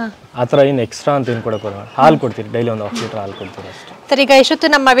 ಆ ಥರ ಏನು ಎಕ್ಸ್ಟ್ರಾ ಅಂತ ಏನು ಕೊಡಕ್ಕೆ ಬರೋಲ್ಲ. ಹಾಲು ಕೊಡ್ತೀರಿ, ಡೈಲಿ 1 half liter ಹಾಲು ಕೊಡ್ತೀರಿ ಅಷ್ಟೇ. ಸರ್ ಈಗ ಎಷ್ಟೊತ್ತು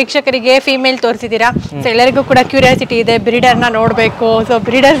ನಮ್ಮ ವೀಕ್ಷಕರಿಗೆ ಫೀಮೇಲ್ ತೋರಿಸಿದ್ದೀರಾ, ಸೊ ಎಲ್ಲರಿಗೂ ಕೂಡ ಕ್ಯೂರಿಯಾಸಿಟಿ ಇದೆ, ಬ್ರೀಡರ್ನ ನೋಡಬೇಕು, ಸೊ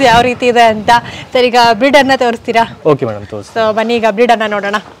ಬ್ರೀಡರ್ಸ್ ಯಾವ ರೀತಿ ಇದೆ ಅಂತ. ಸರ್ ಈಗ ಬ್ರೀಡರ್ನ ತೋರಿಸ್ತೀರಾ? ಓಕೆ ಮೇಡಮ್, ತೋರಿಸಿ. ಸೊ ಬನ್ನಿ ಈಗ ಬ್ರೀಡರ್ನ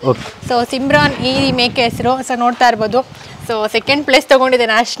ನೋಡೋಣ. ಓಕೆ. ಸೊ ಸಿಮ್ರಾನ್ ಈ ಮೇಕೆ ಹೆಸರು. ಸೊ ನೋಡ್ತಾ ಇರ್ಬೋದು, so 2nd place ತೊಗೊಂಡಿದೆ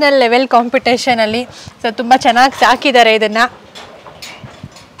national level ಕಾಂಪಿಟೇಷನಲ್ಲಿ. So ತುಂಬ ಚೆನ್ನಾಗಿ ಸಾಕಿದ್ದಾರೆ ಇದನ್ನು.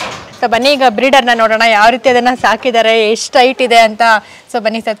 ಸೊ ಬನ್ನಿ ಈಗ ಬ್ರೀಡರ್ನ ನೋಡೋಣ, ಯಾವ ರೀತಿ ಅದನ್ನು ಸಾಕಿದ್ದಾರೆ, ಎಷ್ಟು ಹೈಟ್ ಇದೆ ಅಂತ. ಸೊ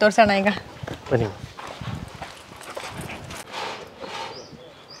ಬನ್ನಿ ಸರ್ ತೋರಿಸೋಣ ಈಗ. ಬನ್ನಿ.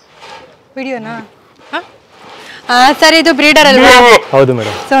 ವಿಡಿಯೋನಾ? ಸರ್ ಇದು ಬ್ರೀಡರ್ ಅಲ್ವಾ? ಹೌದು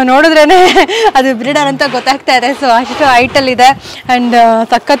ಮೇಡಮ್. ಸೊ ನೋಡಿದ್ರೇನೆ ಅದು ಬ್ರೀಡರ್ ಅಂತ ಗೊತ್ತಾಗ್ತಾ ಇದೆ. ಸೊ ಅಷ್ಟು ಹೈಟಲ್ಲಿ ಇದೆ ಆ್ಯಂಡ್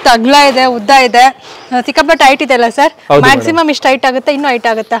ಸಖತ್ ಅಗಲ ಇದೆ, ಉದ್ದ ಇದೆ, ಸಿಕ್ಕಾಪಟ್ಟೆ ಹೈಟ್ ಇದೆ ಅಲ್ಲ ಸರ್? ಮ್ಯಾಕ್ಸಿಮಮ್ ಇಷ್ಟು ಹೈಟ್ ಆಗುತ್ತೆ, ಇನ್ನೂ ಹೈಟ್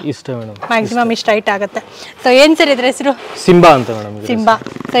ಆಗುತ್ತಾ? ಇಷ್ಟೇ ಮೇಡಮ್, ಮ್ಯಾಕ್ಸಿಮಮ್ ಇಷ್ಟು ಹೈಟ್ ಆಗುತ್ತೆ. ಸೊ ಏನು ಸರ್ ಇದ್ರ ಹೆಸರು? ಸಿಂಬಾ ಅಂತ ಮೇಡಮ್. ಸಿಂಬಾ.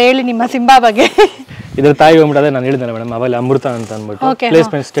 ಸೊ ಹೇಳಿ ನಿಮ್ಮ ಸಿಂಬಾ ಬಗ್ಗೆ. ಇದ್ರ ತಾಯಿ ಹೋಗ್ಬಿಟ್ಟು ಅದೇ ನಾನು ಹೇಳಿದ್ದೆ ಮೇಡಮ್, ಅವಾಗ ಅಮೃತ ಅಂತ ಅಂದ್ಬಿಟ್ಟು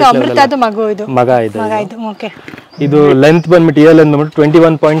ಅಮೃತದು ಮಗು, ಇದು ಮಗ ಇದೆ. ಓಕೆ. ಇದು ಲೆಂತ್ ಬಂದ್ಬಿಟ್ಟು ಇಯರ್ ಲೆಂತ್ ಬಂದ್ಬಿಟ್ಟು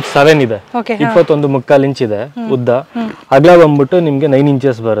 21.7 ಇದೆ, 21.25 ಇಂಚ್ ಇದೆ ಉದ್ದ. ಅಗಲ ಬಂದ್ಬಿಟ್ಟು ನಿಮ್ಗೆ 9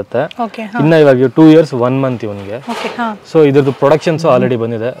 inches ಬರುತ್ತೆ. ಇನ್ನ ಇವಾಗ 2 years 1 month ಇವನಿಗೆ. ಸೊ ಇದ್ರದ್ದು ಪ್ರೊಡಕ್ಷನ್ಸ್ ಆಲ್ರೆಡಿ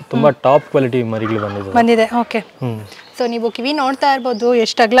ಬಂದಿದೆ, ತುಂಬಾ ಟಾಪ್ ಕ್ವಾಲಿಟಿ ಮರಿಗಳು ಬಂದಿದೆ. ಓಕೆ. ಸೊ ನೀವು ಕಿವಿ ನೋಡ್ತಾ ಇರ್ಬೋದು,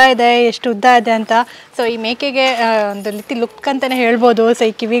 ಎಷ್ಟು ಅಗಲ ಇದೆ, ಎಷ್ಟು ಉದ್ದ ಇದೆ ಅಂತ. ಸೊ ಈ ಮೇಕೆಗೆ ಒಂದು ರೀತಿ ಲುಕ್ ಅಂತಾನೆ ಹೇಳ್ಬೋದು. ಸೊ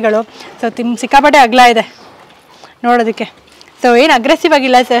ಈ ಕಿವಿಗಳು ಸೊ ಸಿಕ್ಕಾಪಟ್ಟೆ ಅಗಲ ಇದೆ ನೋಡೋದಕ್ಕೆ. ಸೊ ಏನು ಅಗ್ರೆಸಿವ್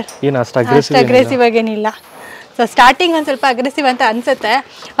ಆಗಿಲ್ಲ ಸರ್? ಏನು ಅಷ್ಟು ಅಗ್ರೆಸಿವ್ ಆಗೇನಿಲ್ಲ. ಸೊ ಸ್ಟಾರ್ಟಿಂಗ್ ಒಂದು ಸ್ವಲ್ಪ ಅಗ್ರೆಸಿವ್ ಅಂತ ಅನ್ಸುತ್ತೆ.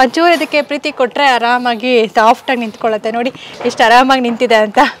 ಒಂಚೂರು ಇದಕ್ಕೆ ಪ್ರೀತಿ ಕೊಟ್ಟರೆ ಆರಾಮಾಗಿ ಸಾಫ್ಟಾಗಿ ನಿಂತ್ಕೊಳ್ಳುತ್ತೆ. ನೋಡಿ ಎಷ್ಟು ಆರಾಮಾಗಿ ನಿಂತಿದೆ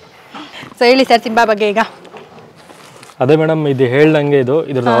ಅಂತ. ಸೊ ಹೇಳಿ ಸರ್ ಸಿಂಬಾ ಬಗ್ಗೆ ಈಗ. ಅದೇ ಮೇಡಮ್, ಇದು ಹೇಳ್ದಂಗೆ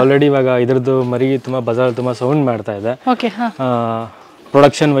ಇದ್ರದ್ದು ಆಲ್ರೆಡಿ ಇವಾಗ ಇದ್ರದ್ದು ಮರಿ ತುಂಬಾ ಬಜಾರ್ ತುಂಬಾ ಸೌಂಡ್ ಮಾಡ್ತಾ ಇದೆ.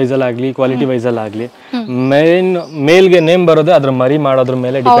 ಪ್ರೊಡಕ್ಷನ್ ವೈಸಲ್ಲಿ ಆಗಲಿ, ಕ್ವಾಲಿಟಿ ವೈಸಲ್ಲಿ ಆಗಲಿ. ಮೇಲ್ಗೆ ನೇಮ್ ಬರೋದು ಅದ್ರ ಮರಿ ಮಾಡೋದ್ರ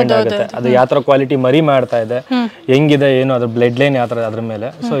ಮೇಲೆ ಡಿಪೆಂಡ್ ಆಗುತ್ತೆ. ಅದು ಯಾವ ಥರ ಕ್ವಾಲಿಟಿ ಮರಿ ಮಾಡ್ತಾ ಇದೆ, ಹೆಂಗಿದೆ, ಏನು ಅದ್ರ ಬ್ಲಡ್ ಲೈನ್ ಯಾವ ಥರ ಅದ್ರ ಮೇಲೆ.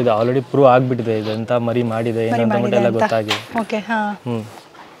 ಸೊ ಇದು ಆಲ್ರೆಡಿ ಪ್ರೂವ್ ಆಗ್ಬಿಟ್ಟಿದೆ, ಇದೆಂತ ಮರಿ ಮಾಡಿದೆ ಏನು ಅಂತ ಎಲ್ಲ ಗೊತ್ತಾಗಿದೆ.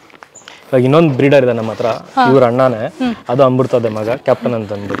 ಇವಾಗ ಇನ್ನೊಂದು ಬ್ರೀಡರ್ ಇದೆ ನಮ್ಮ ಹತ್ರ, ಇವ್ರ ಅಣ್ಣನೇ, ಅದು ಅಮೃತದ ಮಗ, ಕ್ಯಾಪ್ಟನ್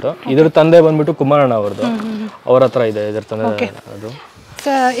ಅಂತ ಅಂದ್ಬಿಟ್ಟು. ಇದ್ರ ತಂದೆ ಬಂದ್ಬಿಟ್ಟು ಕುಮಾರಣ್ಣ ಅವ್ರದ್ದು, ಅವ್ರ ಹತ್ರ ಇದೆ ಇದ್ರ ತಂದೆ. ಅದು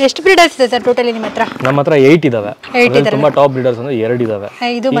ಎಷ್ಟು ಬ್ರೀಡರ್ಸ್ ಇದೆ ಸರ್ ಟೋಟಲಿ ನಿಮ್ಮ ಹತ್ರ? ನಮ್ಮ ಹತ್ರ 8 ಇದಾವೆ. ತುಂಬಾ ಟಾಪ್ ಬ್ರೀಡರ್ಸ್ ಅಂದ್ರೆ 2 ಇದಾವೆ.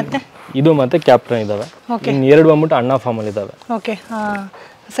 ಇದು ಮತ್ತೆ ಕ್ಯಾಪ್ಟನ್ ಇದಾವೆ. ಇನ್ನು 2 ಬಂದ್ಬಿಟ್ಟು ಅಣ್ಣ ಫಾರ್ಮ್ ಅಲ್ಲಿ ಇದಾವೆ. ಓಕೆ.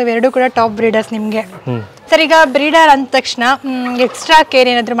 ಸೊ 2 ಕೂಡ ಟಾಪ್ ಬ್ರೀಡರ್ಸ್ ನಿಮಗೆ. ಸರ್ ಈಗ ಬ್ರೀಡರ್ ಅಂದ ತಕ್ಷಣ ಎಕ್ಸ್ಟ್ರಾ ಕೇರ್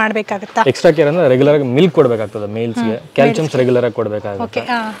ಏನಾದ್ರು ಮಾಡಬೇಕಾಗುತ್ತಾ? ಎಕ್ಸ್ಟ್ರಾ ಕೇರ್ ಅಂದ್ರೆ ರೆಗ್ಯುಲರ್ ಆಗಿ ಮಿಲ್ಕ್ ಕೊಡಬೇಕಾಗ್ತದೆ ಮೇಲ್ಸ್ಗೆ. ಕ್ಯಾಲ್ಸಿಯಮ್ಸ್ ರೆಗ್ಯುಲರ್ ಆಗಿ ಕೊಡಬೇಕಾಗುತ್ತೆ.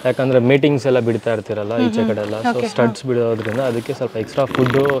 ಯಾಕಂದ್ರೆ ಮೀಟಿಂಗ್ಸ್ ಎಲ್ಲ ಬಿಡ್ತಾ ಇರ್ತೀರಲ್ಲ ಈಚೆ ಕಡೆ ಎಲ್ಲ, ಸೊ ಸ್ಟಡ್ಸ್ ಬಿಡೋದ್ರಿಂದ ಅದಕ್ಕೆ ಸ್ವಲ್ಪ ಎಕ್ಸ್ಟ್ರಾ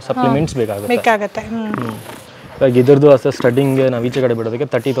ಫುಡ್ ಸಪ್ಲಿಮೆಂಟ್ಸ್ ಬೇಕಾಗುತ್ತೆ. ಇವಾಗ ಇದ್ರದ್ದು ಅಷ್ಟೇ ಸ್ಟಡ್ಡಿಂಗ್ ನಾವು ಈಚೆ ಕಡೆ ಬಿಡೋದಕ್ಕೆ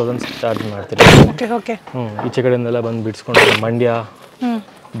 30,000 ಚಾರ್ಜ್ ಮಾಡ್ತೀವಿ. ಈಚೆ ಕಡೆಯಿಂದೆಲ್ಲ ಬಂದು ಬಿಡಿಸ್ಕೊಂಡು ಮಂಡ್ಯ,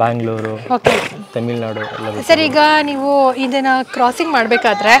 ಬ್ಯಾಂಗ್ಳೂರು, ತಮಿಳ್ನಾಡು ಎಲ್ಲ. ಸರ್ ಈಗ ನೀವು ಇದನ್ನ ಕ್ರಾಸಿಂಗ್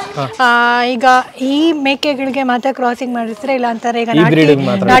ಮಾಡಬೇಕಾದ್ರೆ ಈಗ ಈ ಮೇಕೆಗಳಿಗೆ ಮಾತ್ರ ಕ್ರಾಸಿಂಗ್ ಮಾಡಿಸ್ತೀರಾ, ಇಲ್ಲ ಅಂತಾರೆ ಈಗ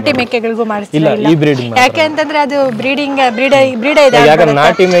ನಾಟಿ ಮೇಕೆಗಳಿಗೂ ಮಾಡಿಸ್ತೀರಾ? ಯಾಕೆ ಅಂತಂದ್ರೆ ಅದು ಬ್ರೀಡ್ ಇದೆ. ಯಾಕಂದ್ರೆ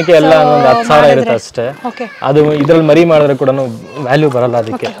ನಾಟಿ ಮೇಕೆ ಎಲ್ಲ ಒಂದು 10,000 ಇರುತ್ತೆ ಅಷ್ಟೇ. ಅದು ಇದ್ರಲ್ಲಿ ಮರಿ ಮಾಡಿದ್ರೆ ಕೂಡ ವ್ಯಾಲ್ಯೂ ಬರಲ್ಲ,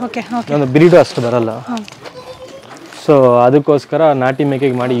 ಅದಕ್ಕೆ ಒಂದು ಬ್ರೀಡು ಅಷ್ಟು ಬರಲ್ಲ. ಸೊ ಅದಕ್ಕೋಸ್ಕರ ನಾಟಿ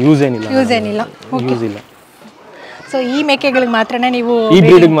ಮೇಕೆಗೆ ಮಾಡಿ ಯೂಸ್ ಏನಿಲ್ಲ. ಸೊ ಈ ಮೇಕೆಗಳಿಗೆ ಮಾತ್ರನೇ ನೀವು, ಈ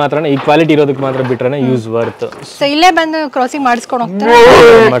ಬ್ರೀಡಿಗೆ ಮಾತ್ರನೇ, ಈ ಕ್ವಾಲಿಟಿ ಇರೋದಕ್ಕೆ ಮಾತ್ರ ಬಿಟ್ರೆ ಯೂಸ್ ವರ್ತ್. ಸೊ ಇಲ್ಲೇ ಬಂದು ಕ್ರಾಸಿಂಗ್ ಮಾಡಿಸ್ಕೊಂಡು ಹೋಗ್ತಾರೆ,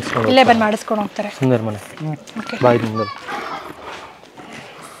 ಇಲ್ಲೇ ಬಂದು ಮಾಡಿಸ್ಕೊಂಡು ಹೋಗ್ತಾರೆ. ಸುಂದರ್ ಮನೆ ಬಾಯ್.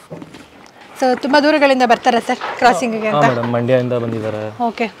 ಸೊ ತುಂಬಾ ದೂರಗಳಿಂದ ಬರ್ತಾರೆ ಸರ್ ಕ್ರಾಸಿಂಗ್ಗೆ ಅಂತ? ಮೇಡಮ್ ಮಂಡ್ಯದಿಂದ ಬಂದಿದ್ದಾರೆ.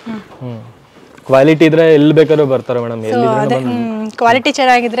 ಓಕೆ. ಕ್ವಾಲಿಟಿ ಇದ್ರೆ ಎಲ್ಲಿ ಬೇಕಾದ್ರೂ ಬರ್ತಾರೆ ಮೇಡಮ್. ಕ್ವಾಲಿಟಿ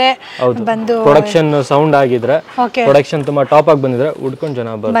ಚೆನ್ನಾಗಿದ್ರೆ ಬಂದು, ಪ್ರೊಡಕ್ಷನ್ ಸೌಂಡ್ ಆಗಿದ್ರೆ, ಪ್ರೊಡಕ್ಷನ್ ತುಂಬಾ ಟಾಪ್ ಆಗಿ ಬಂದಿದ್ರೆ ಹುಡ್ಕೊಂಡು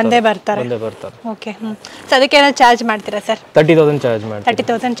ಜನ ಬಂದೇ ಬರ್ತಾರೆ. ಓಕೆ. ಸೊ ಅದಕ್ಕೆ ಏನೋ ಚಾರ್ಜ್ ಮಾಡ್ತೀರಾ ಸರ್? 30,000 ಚಾರ್ಜ್ ಮಾಡ್ತೀವಿ.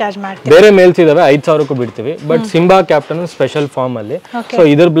 30,000 ಚಾರ್ಜ್ ಮಾಡ್ತೀವಿ. ಬೇರೆ ಮೇಲ್ಸ್ ಇದಾವೆ 5,000ಕ್ಕೂ ಬಿಡ್ತೀವಿ. But Simba captain special form ಅಲ್ಲಿ, ಸೊ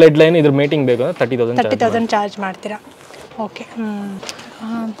ಇದ್ರ ಬ್ಲಡ್ ಲೈನ್, ಇದ್ರ ಮೇಟಿಂಗ್ ಬೇಕು ಅಂದ್ರೆ 30,000 ಚಾರ್ಜ್ ಮಾಡ್ತೀರಾ. ಓಕೆ.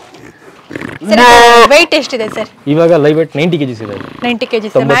 weight ಎಷ್ಟಿದೆ ಸರ್ ಇವಾಗ? ಲೈವ್ weight 90 kg ಇದೆ. 90 kg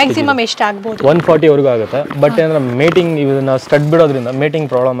ಸರ್. ಮ್ಯಾಕ್ಸಿಮಮ್ ಎಷ್ಟು ಆಗಬಹುದು? 140 ವರೆಗೂ ಆಗುತ್ತೆ. ಬಟ್ ಏನಂದ್ರೆ ಮೇಟಿಂಗ್ ಇದನ್ನ ಸ್ಟಡ್ ಬಿಡೋದ್ರಿಂದ ಮೇಟಿಂಗ್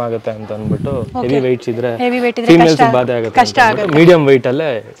ಪ್ರಾಬ್ಲಮ್ ಆಗುತ್ತೆ ಅಂತ ಅಂದ್ಬಿಟ್ಟು ಹೆವಿ weights ಇದ್ರೆ ಫೀಮೇಲ್ಸ್ ಬಾಧೆ ಆಗುತ್ತೆ, ಕಷ್ಟ ಆಗುತ್ತೆ. ಮೀಡಿಯಂ weight ಅಲ್ಲೇ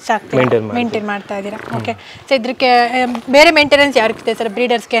ಮೇಂಟೈನ್ ಮಾಡ್ತಾ ಇದ್ದೀರಾ. ಓಕೆ. ಸೊ ಇದಕ್ಕೆ ಬೇರೆ ಮೇಂಟೆನೆನ್ಸ್ ಯಾವ ರೀತಿ ಸರ್?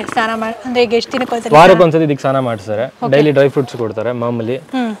 ಬ್ರೀಡರ್ಸ್ ಗೆ ಸ್ನಾನ ಅಂದ್ರೆ ಈಗ ಎಷ್ಟು ದಿನಕ್ಕೆ ಒಂದ್ಸರಿ? ವಾರಕ್ಕೆ ಒಂದ್ಸರಿ ಇದಕ್ಕೆ ಸ್ನಾನ ಮಾಡಿಸ್ತಾರೆ. ಡೈಲಿ ಡ್ರೈ ಫ್ರೂಟ್ಸ್ ಕೊಡ್ತಾರೆ ಮಾಮೂಲಿ.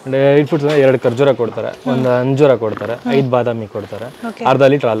 ಡ್ರೈ ಫ್ರೂಟ್ಸ್ 2 ಖರ್ಜೂರ ಕೊಡ್ತಾರೆ, 1 ಅಂಜೂರ ಕೊಡ್ತಾರೆ, 5 ಬಾದಾಮಿ ಕೊಡ್ತಾರೆ, ಅರ್ಧ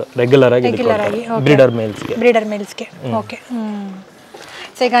ಲೀಟರ್ ಹಾಲು ರೆಗ್ಯುಲರ್ ಆಗಿ ಬ್ರೀಡರ್ ಮೇಲ್ಸ್ಗೆ. ಓಕೆ.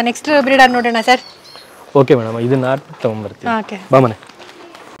 ಸೊ ಈಗ ನೆಕ್ಸ್ಟ್ ಬ್ರೀಡರ್ ನೋಡೋಣ ಸರ್. ಓಕೆ ಮೇಡಮ್, ಇದನ್ನ ತಗೊಂಡ್ಬರ್ತೀವಿ. ಬಾ ಮನೆ.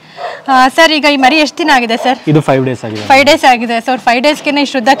 ಸರ್ ಈಗ ಈ ಮರಿ ಎಷ್ಟು ದಿನ ಆಗಿದೆ ಸರ್? ಇದು 5 ಡೇಸ್ ಆಗಿದೆ. 5 ಡೇಸ್ ಆಗಿದೆ. ಸೊ 5 ಡೇಸ್ಗೆ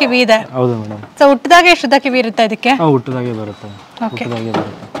ಇಷ್ಟು ಉದ್ದ ಕಿವಿ ಇದೆ. ಹೌದು ಮೇಡಮ್. ಸೊ ಹುಟ್ಟಿದಾಗ ಎಷ್ಟು ಉದ್ದ ಕಿವಿ ಇರುತ್ತೆ ಇದಕ್ಕೆ? ಹುಟ್ಟಿದಾಗೆ ಬರುತ್ತೆ.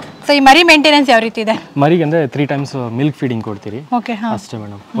 ಸೊ ಈ ಮರಿ ಮೇಂಟೆನೆನ್ಸ್ ಯಾವ ರೀತಿ ಇದೆ? ಮರಿಗೆ ಅಂದ್ರೆ 3 ಟೈಮ್ಸ್ ಮಿಲ್ಕ್ ಫೀಡಿಂಗ್ ಕೊಡ್ತೀರಿ ಅಷ್ಟೇ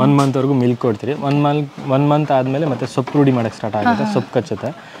ಮೇಡಮ್. 1 ಮಂತ್ ವರೆಗೂ ಮಿಲ್ಕ್ ಕೊಡ್ತೀರಿ. 1 ಮಂತ್ ಆದ್ಮೇಲೆ ಮತ್ತೆ ಸೊಪ್ಪು ರೂಢಿ ಮಾಡಕ್ಕೆ ಸ್ಟಾರ್ಟ್ ಆಗುತ್ತೆ, ಸೊಪ್ಪು ಕಚ್ಚುತ್ತೆ.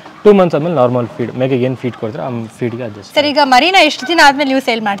 2 ಮಂತ್ಸ್ ಆದ್ಮೇಲೆ ನಾರ್ಮಲ್ ಫೀಡ್, ಮೇಕೆಗೆ ಏನು ಫೀಡ್ ಕೊಡ್ತೀರಾ ಆ ಫೀಡ್ಗೆ ಅಡ್ಜಸ್ಟ್. ಸರ್ ಈಗ ಮರಿನ ಎಷ್ಟು ದಿನ ಆದ್ಮೇಲೆ ನೀವು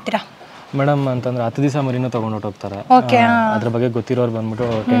ಸೇಲ್ ಮಾಡ್ತೀರಾ ಮೇಡಮ್? ಅಂತಂದ್ರೆ 10 ದಿವಸ ಮರಿನೂ ತಗೊಂಡು ಹೋಗ್ತಾರೆ. ಅದ್ರ ಬಗ್ಗೆ ಗೊತ್ತಿರೋರು ಬಂದ್ಬಿಟ್ಟು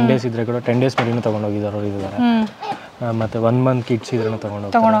 10 ಡೇಸ್ ಇದ್ರೆ ಕೂಡ 10 ಡೇಸ್ ಮರಿನೂ ತಗೊಂಡು ಹೋಗಿದ್ದಾರೆ ಇದ್ದಾರೆ. ಮತ್ತೆ 1 ಮಂತ್ ಕಿಡ್ಸ್ ಇದ್ರೂ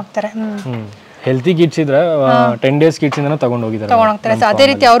ತಗೊಂಡು ಹೋಗ್ತಾರೆ. ಹೆಲ್ತಿ ಕಿಡ್ಸ್ ಇದ್ರೆ 10 ಡೇಸ್ ಕಿಡ್ಸ್ ಇಂದನೂ ತಗೊಂಡು ಹೋಗಿದ್ದಾರೆ. ಅದೇ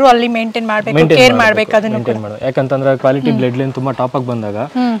ರೀತಿ ಅವರು ಅಲ್ಲಿ ಮೇಂಟೈನ್ ಮಾಡಬೇಕು, ಕೇರ್ ಮಾಡಬೇಕು, ಅದನ್ನ ಮೇಂಟೈನ್ ಮಾಡಬೇಕು. ಯಾಕಂತಂದ್ರೆ ಕ್ವಾಲಿಟಿ ಬ್ಲಡ್ ಲೈನ್ ತುಂಬಾ ಟಾಪ್ ಆಗಿ ಬಂದಾಗ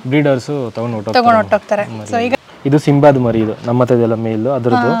ಬ್ರೀಡರ್ಸ್ ತಗೊಂಡು ಹೋಗ್ತಾರೆ. ಸೊ ಈಗ ಇದು ಸಿಂಬಾದ್ ಮರಿ, ಇದು ನಮ್ಮ ಹತ್ರದೆಲ್ಲ ಮೇಲ್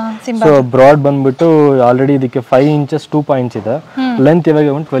ಅದ್ರದ್ದು. ಸೊ ಬ್ರಾಡ್ ಬಂದ್ಬಿಟ್ಟು ಆಲ್ರೆಡಿ ಇದಕ್ಕೆ 5 ಇಂಚಸ್ 2 ಪಾಯಿಂಟ್ಸ್ ಇದೆ. ಲೆಂತ್ ಇವಾಗ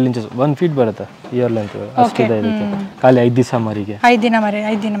 12 ಇಂಚಸ್ 1 ಫೀಟ್ ಬರುತ್ತೆ ಇಯರ್ ಲೆಂತ್. ಅಷ್ಟಿದೆ ಇದಕ್ಕೆ. ಖಾಲಿ 5 ದಿವಸ ಮರಿಗೆ. 5 ದಿನ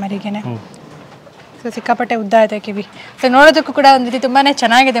ಮರಿಗೆನೆ. ಸೊ ಸಿಕ್ಕಾಪಟ್ಟೆ ಉದ್ದ ಇದೆ ಕಿವಿ. ಸೊ ನೋಡೋದಕ್ಕೂ ಕೂಡ ಒಂದು ರೀತಿ ತುಂಬಾನೇ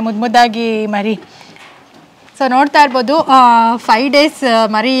ಚೆನ್ನಾಗಿದೆ, ಮುದ್ದಾಗಿ ಮರಿ. ಸೊ ನೋಡ್ತಾ ಇರ್ಬೋದು 5 ಡೇಸ್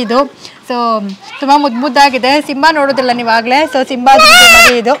ಮರಿ ಇದು. ಸೊ ತುಂಬ ಮುದ್ದಾಗಿದೆ. ಸಿಂಬಾ ನೋಡೋದಿಲ್ಲ ನೀವಾಗಲೇ. ಸೊ ಸಿಂಬಾ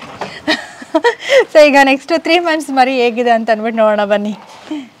ಮರಿ ಇದು. ಸೊ ಈಗ ನೆಕ್ಸ್ಟ್ 3 ಮಂತ್ಸ್ ಮರಿ ಹೇಗಿದೆ ಅಂತ ಅಂದ್ಬಿಟ್ಟು ನೋಡೋಣ ಬನ್ನಿ.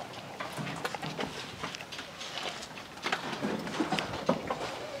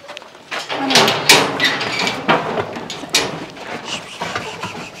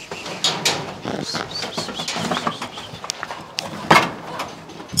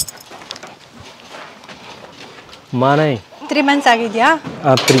 ಮಾನೈ 3 ಮಂತ್ಸ್ ಆಗಿದೆಯಾ?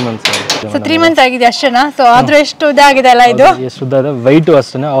 3 ಮಂತ್ಸ್ ಆಗಿದೆ. ಸೊ 3 ಮಂತ್ಸ್ ಆಗಿದೆ ಅಷ್ಟೇನಾ? ಸೊ ಆದ್ರೂ ಎಷ್ಟು ಉದ್ದಾಗಿದೆ ಅಲ್ಲ ಇದು? ಎಷ್ಟು ಉದ್ದ ಇದೆ, ವೈಟು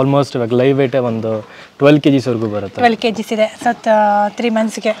ಅಷ್ಟೇ. ಆಲ್ಮೋಸ್ಟ್ ಇವಾಗ ಲೈವ್ ವೇಟ್ ಒಂದು 12 kgs ವರೆಗೂ ಬರುತ್ತೆ. 12 kgs ಇದೆ. ಸೊ 3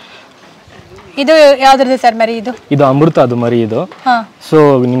 ಮಂತ್ಸ್ಗೆ. ಇದು ಯಾವ್ದ್ರದ್ದು ಸರ್ ಮರಿ? ಇದು ಅಮೃತ ಅದು ಮರಿ ಇದು. ಸೊ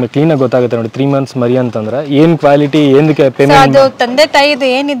ನಿಮಗೆ ಕ್ಲೀನ್ ಆಗಿ ಗೊತ್ತಾಗುತ್ತೆ ನೋಡಿ 3 ಮಂತ್ಸ್ ಮರಿ ಅಂತಂದ್ರೆ ಏನ್ ಕ್ವಾಲಿಟಿ, ಏನಕ್ಕೆ ಪೇಮೆಂಟ್, ಅದು ತಂದೆ ತಾಯಿದು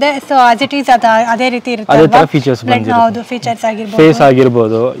ಏನಿದೆ ಸೊ ಆಸ್ ಇಟ್ ಈಸ್ ಅದೇ ರೀತಿ ಇರುತ್ತೆ. ಅದೇ ತರ ಫೀಚರ್ಸ್ ಬಂದಿದೆ. ಹೌದು, ಫೀಚರ್ಸ್ ಆಗಿರ್ಬೋದು, ಫೇಸ್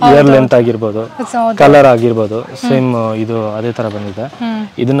ಆಗಿರ್ಬೋದು, ಇಯರ್ ಲೆಂತ್ ಆಗಿರ್ಬೋದು, ಕಲರ್ ಆಗಿರ್ಬೋದು, ಸೇಮ್ ಇದು ಅದೇ ತರ ಬಂದಿದೆ.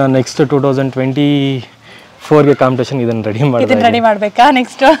 ಇದನ್ನ ನೆಕ್ಸ್ಟ್ 2024ಗೆ ಕಾಂಪಿಟೇಷನ್ ಇದನ್ನ ರೆಡಿ ಮಾಡಬೇಕಾ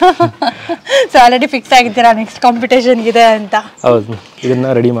ನೆಕ್ಸ್ಟ್? ಸೊ ಆಲ್ರೆಡಿ ಫಿಕ್ಸ್ ಆಗಿದ್ದೀರಾ ನೆಕ್ಸ್ಟ್ ಕಾಂಪಿಟೇಷನ್ ಇದೆ ಅಂತ? ಹೌದು, ಇದನ್ನ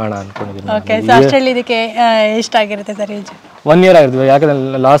ರೆಡಿ ಮಾಡೋಣ ಅನ್ಕೊಂಡಿದ್ದೀನಿ. ಓಕೆ. ಸೊ ಅಷ್ಟರಲ್ಲಿ ಇದಕ್ಕೆ ಎಷ್ಟಾಗಿರುತ್ತೆ ಸರ್ ಏಜ್? 1 ಇಯರ್ ಆಗಿರ್ತದೆ.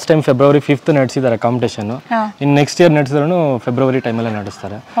 ಯಾಕಂದ್ರೆ ಲಾಸ್ಟ್ ಟೈಮ್ February 5th ನಡೆಸಿದ್ದಾರೆ ಕಾಂಪಿಟೇಷನ್. ಇನ್ನು ನೆಕ್ಸ್ಟ್ ಇಯರ್ ನಡೆಸಿದ್ರು February ಟೈಮಲ್ಲೇ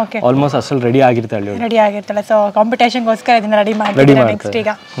ನಡೆಸ್ತಾರೆ. ಆಲ್ಮೋಸ್ಟ್ ಅಷ್ಟಲ್ಲಿ ರೆಡಿ ಆಗಿರ್ತಾಳೆ. ಸೊ ಕಾಂಪಿಟೇಷನ್ಗೋಸ್ಕರ ಇದನ್ನ ರೆಡಿ ಮಾಡ್ತಾರೆ ನೆಕ್ಸ್ಟ್.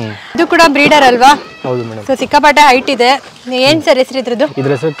 ಈಗ ಇದು ಕೂಡ ಬ್ರೀಡರ್ ಅಲ್ವಾ? ಹೌದು ಮೇಡಮ್. ಸೊ ಸಿಕ್ಕಾಪಟ್ಟೆ ಹೈಟ್ ಇದೆ. ಏನ್ ಸರ್ ಹೆಸರು ಇದ್ರದ್ದು?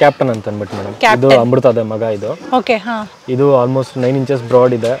 ಇದ್ರ ಹೆಸರು ಕ್ಯಾಪ್ಟನ್ ಅಂತ ಅಂದ್ಬಿಟ್ಟು ಮೇಡಮ್. ಇದು ಅಮೃತದ ಮಗ ಇದು. ಓಕೆ. ಇದು ಆಲ್ಮೋಸ್ಟ್ 9 ಇಂಚಸ್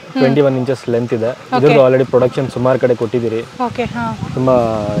ಬ್ರಾಡ್ ಇದೆ, 21 ಇಂಚಸ್ ಲೆಂತ್ ಇದೆ. ಇದ್ರದ್ದು ಆಲ್ರೆಡಿ ಪ್ರೊಡಕ್ಷನ್ ಸುಮಾರು ಕಡೆ ಕೊಟ್ಟಿದ್ದೀರಿ. ಓಕೆ. ತುಂಬಾ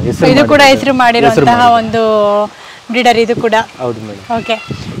ಹೆಸರು, ಇದು ಕೂಡ ಹೆಸರು ಮಾಡಿರುವಂತಹ ಒಂದು ಬ್ರೀಡರ್ ಇದು ಕೂಡ. ಹೌದು ಮೇಡಮ್. ಓಕೆ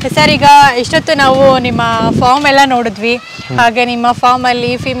ಸರ್, ಈಗ ಇಷ್ಟೊತ್ತು ನಾವು ನಿಮ್ಮ ಫಾರ್ಮ್ ಎಲ್ಲ ನೋಡಿದ್ವಿ. ಹಾಗೆ ನಿಮ್ಮ ಫಾರ್ಮಲ್ಲಿ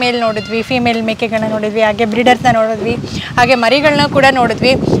ಫಿಮೇಲ್ ನೋಡಿದ್ವಿ, ಫಿಮೇಲ್ ಮೇಕೆಗಳನ್ನ ನೋಡಿದ್ವಿ, ಹಾಗೆ ಬ್ರೀಡರ್ಸ್ನ ನೋಡಿದ್ವಿ, ಹಾಗೆ ಮರಿಗಳನ್ನ ಕೂಡ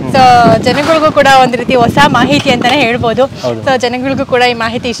ನೋಡಿದ್ವಿ. ಸೊ ಜನಗಳಿಗೂ ಕೂಡ ಒಂದು ರೀತಿ ಹೊಸ ಮಾಹಿತಿ ಅಂತಲೇ ಹೇಳ್ಬೋದು. ಸೊ ಜನಗಳಿಗೂ ಕೂಡ ಈ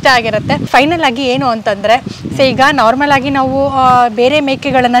ಮಾಹಿತಿ ಇಷ್ಟ ಆಗಿರುತ್ತೆ. ಫೈನಲ್ ಆಗಿ ಏನು ಅಂತಂದರೆ, ಸೊ ಈಗ ನಾರ್ಮಲ್ ಆಗಿ ನಾವು ಬೇರೆ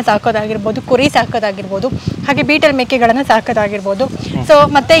ಮೇಕೆಗಳನ್ನು ಸಾಕೋದಾಗಿರ್ಬೋದು, ಕುರಿ ಸಾಕೋದಾಗಿರ್ಬೋದು, ಹಾಗೆ ಬೀಟಲ್ ಮೇಕೆಗಳನ್ನು ಸಾಕೋದಾಗಿರ್ಬೋದು. ಸೊ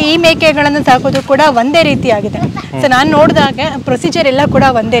ಮತ್ತು ಈ ಮೇಕೆಗಳನ್ನು ಸಾಕೋದು ಕೂಡ ಒಂದೇ ರೀತಿಯಾಗಿದೆ. ಸೊ ನಾನು ನೋಡಿದಾಗ ಪ್ರೊಸೀಜರ್ ಎಲ್ಲ ಕೂಡ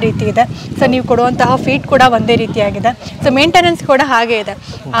ಒಂದೇ ರೀತಿ ಇದೆ. ಸೊ ನೀವು ಕೊಡುವಂತಹ ಫೀಡ್ ಕೂಡ ಒಂದೇ ರೀತಿಯಾಗಿದೆ. ಸೊ ಮೇಂಟೆನೆನ್ಸ್ ಕೂಡ ಹಾಗೆ ಇದೆ.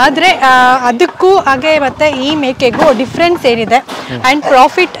 ಆದರೆ ಅದಕ್ಕೂ ಹಾಗೆ ಮತ್ತು ಈ ಮೇಕೆಗೂ ಡಿಫ್ರೆನ್ಸ್ ಏನಿದೆ ಆ್ಯಂಡ್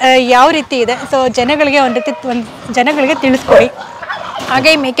ಪ್ರಾಫಿಟ್ ಯಾವ ರೀತಿ ಇದೆ, ಸೊ ಜನಗಳಿಗೆ ಜನಗಳಿಗೆ ತಿಳಿಸ್ಕೊಡಿ. ಹಾಗೆ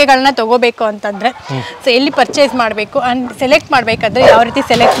ಈ ಮೇಕೆಗಳನ್ನ ತೊಗೋಬೇಕು ಅಂತಂದರೆ ಸೊ ಎಲ್ಲಿ ಪರ್ಚೇಸ್ ಮಾಡಬೇಕು ಆ್ಯಂಡ್ ಸೆಲೆಕ್ಟ್ ಮಾಡಬೇಕಾದ್ರೆ ಯಾವ ರೀತಿ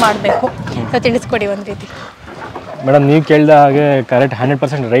ಸೆಲೆಕ್ಟ್ ಮಾಡಬೇಕು, ಸೊ ತಿಳಿಸ್ಕೊಡಿ ಒಂದು ರೀತಿ. ಮೇಡಮ್, ನೀವು ಕೇಳಿದ ಹಾಗೆ ಕರೆಕ್ಟ್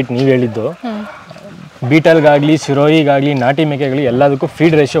 100% ರೈಟ್. ನೀವು ಹೇಳಿದ್ದು ಬೀಟಲ್ಗಾಗಲಿ, ಶಿರೋಯಿಗಾಗಲಿ, ನಾಟಿ ಮೇಕೆಗಲಿ ಎಲ್ಲದಕ್ಕೂ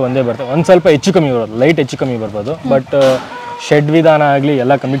ಫೀಡ್ ರೇಷಿಯೋ ಒಂದೇ ಬರ್ತದೆ. ಒಂದು ಸ್ವಲ್ಪ ಹೆಚ್ಚು ಕಮ್ಮಿ ಬರೋದು, ಲೈಟ್ ಹೆಚ್ಚು ಕಮ್ಮಿ ಬರ್ಬೋದು. ಬಟ್ ಶೆಡ್ ವಿಧಾನ ಆಗಲಿ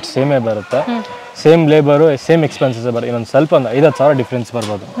ಎಲ್ಲ ಕಂಪ್ಲೀಟ್ ಸೇಮೇ ಬರುತ್ತೆ. ಸೇಮ್ ಲೇಬರು, ಸೇಮ್ ಎಕ್ಸ್ಪೆನ್ಸಸ್ ಬರುತ್ತೆ. ಇನ್ನೊಂದು ಸ್ವಲ್ಪ ಒಂದು 50,000 ಡಿಫ್ರೆನ್ಸ್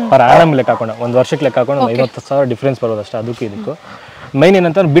ಬರ್ಬೋದು ಪರ್ ಆ್ಯನಮ್ ಲೆಕ್ಕ ಹಾಕೊಂಡು. ಒಂದು ವರ್ಷಕ್ಕೆ ಲೆಕ್ಕ ಹಾಕೊಂಡು 50,000 ಡಿಫ್ರೆನ್ಸ್ ಬರ್ಬೋದು ಅಷ್ಟೇ ಅದಕ್ಕೂ ಇದಕ್ಕೂ. ಮೈನ್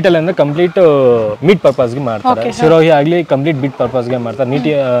ಏನಂತ ಬೀಟಲ್ ಅಂದರೆ ಕಂಪ್ಲೀಟ್ ಮೀಟ್ ಪರ್ಪಸ್ಗೆ ಮಾಡ್ತಾರೆ. ಶಿರೋಹಿ ಆಗಲಿ ಕಂಪ್ಲೀಟ್ ಬೀಟ್ ಪರ್ಪಸ್ಗೆ ಮಾಡ್ತಾರೆ.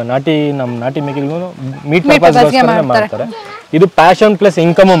 ನಮ್ಮ ನಾಟಿ ಮೇಕೆಗೂ ಮೀಟ್ ಪರ್ಪಸ್ಗೋಸ್ಕರ ಮಾಡ್ತಾರೆ. ಇದು ಪ್ಯಾಷನ್ ಪ್ಲಸ್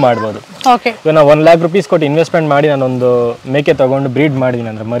ಇನ್ಕಮು ಮಾಡ್ಬೋದು. ಈಗ ನಾವು 1 lakh rupees ಕೊಟ್ಟು ಇನ್ವೆಸ್ಟ್ಮೆಂಟ್ ಮಾಡಿ ನಾನೊಂದು ಮೇಕೆ ತಗೊಂಡು ಬ್ರೀಡ್ ಮಾಡಿದೀನಿ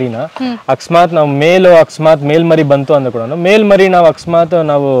ಅಂದ್ರೆ ಮರಿನ, ಅಕಸ್ಮಾತ್ ನಾವು ಮೇಲ್ ಮರಿ ಬಂತು ಅಂದ ಕೂಡ ಮೇಲ್ ಮರಿ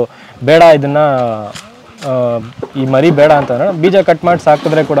ನಾವು ಬೇಡ ಇದನ್ನ ಈ ಮರಿ ಬೇಡ ಅಂತಂದ್ರೆ ಬೀಜ ಕಟ್ ಮಾಡಿ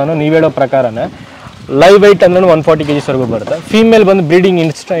ಸಾಕಿದ್ರೆ ಕೂಡ ನೀವು ಹೇಳೋ ಪ್ರಕಾರನೇ ಲೈವ್ ವೈಟ್ ಅಂದ್ರೆ 140 kgs ವರೆಗೂ ಬರುತ್ತೆ. ಫೀಮೇಲ್ ಬಂದು ಬ್ರೀಡಿಂಗ್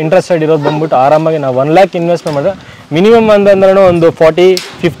ಇಂಟ್ರೆಸ್ಟೆಡ್ ಇರೋದು ಬಂದ್ಬಿಟ್ಟು ಆರಾಮಾಗಿ ನಾವು 1 lakh ಇನ್ವೆಸ್ಟ್ಮೆಂಟ್ ಮಾಡಿದ್ರೆ ಮಿನಿಮಮ್ ಅಂದ್ರೆ ಒಂದು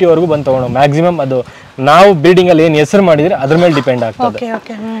 40-50 ವರೆಗೂ ಬಂದು ತಗೊಂಡು ಮ್ಯಾಕ್ಸಿಮಮ್ ಅದು ನಾವು ಬ್ರೀಡಿಂಗ್ ಅಲ್ಲಿ ಏನ್ ಹೆಸರು ಮಾಡಿದ್ರೆ ಅದ್ರ ಮೇಲೆ ಡಿಪೆಂಡ್ ಆಗ್ತದೆ.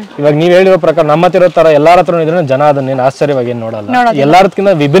 ಇವಾಗ ನೀವ್ ಹೇಳಿರೋ ಪ್ರಕಾರ ನಮ್ಮ ಹತ್ರ ಇರೋ ತರ ಎಲ್ಲಾರ ಹತ್ರ ಇದ್ರೆ ಜನ ಅದನ್ನೇನು ಆಶ್ಚರ್ಯವಾಗಿ ಏನ್ ನೋಡಲ್ಲ.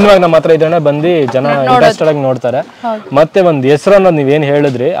 ಎಲ್ಲಾರಕ್ಕಿಂತ ವಿಭಿನ್ನವಾಗಿ ನಮ್ಮ ಹತ್ರ ಇದ್ರೆ ಬಂದು ಜನ ಇಂಟ್ರೆಸ್ಟೆಡ್ ಆಗಿ ನೋಡ್ತಾರೆ. ಮತ್ತೆ ಒಂದ್ ಹೆಸರು ಅನ್ನೋದು ನೀವೇನ್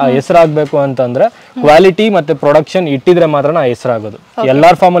ಹೇಳಿದ್ರಿ ಆ ಹೆಸರು ಆಗ್ಬೇಕು ಅಂತಂದ್ರೆ ಕ್ವಾಲಿಟಿ ಮತ್ತೆ ಪ್ರೊಡಕ್ಷನ್ ಇಟ್ಟಿದ್ರೆ ಮಾತ್ರ ಆ ಹೆಸರು ಆಗೋದು.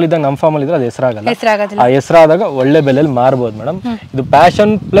 ಎಲ್ಲಾರ ಫಾರ್ಮ್ ಅಲ್ಲಿ ಇದ್ದಾಗ ನಮ್ಮ ಫಾರ್ಮ್ ಅಲ್ಲಿ ಇದ್ರೆ ಅದು ಹೆಸರಾಗಲ್ಲ. ಆ ಹೆಸರಾದಾಗ ಒಳ್ಳೆ ಬೆಲೆಯಲ್ಲಿ ಮಾರ್ಬೋದು ಮೇಡಮ್. ಇದು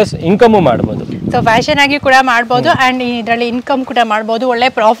ಪ್ಯಾಷನ್ ಪ್ಲಸ್ ಇನ್ಕಮ್ ಮಾಡ್ಬೋದು. ಸೊ ಫ್ಯಾಷನ್ ಆಗಿ ಕೂಡ ಮಾಡ್ಬೋದು ಅಂಡ್ ಇದರಲ್ಲಿ ಇನ್ಕಮ್ ಕೂಡ ಮಾಡ್ಬೋದು. ಒಳ್ಳೆ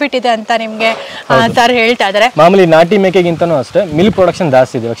ಪ್ರಾಫಿಟ್ ಇದೆ ಅಂತ ನಿಮ್ಗೆ ಸರ್ ಹೇಳ್ತಾ ಇದಾರೆ. ಮಾಮೂಲಿ ನಾಟಿ ಮೇಕೆಗಿಂತನೂ ಅಷ್ಟೇ ಮಿಲ್ಕ್ ಪ್ರೊಡಕ್ಷನ್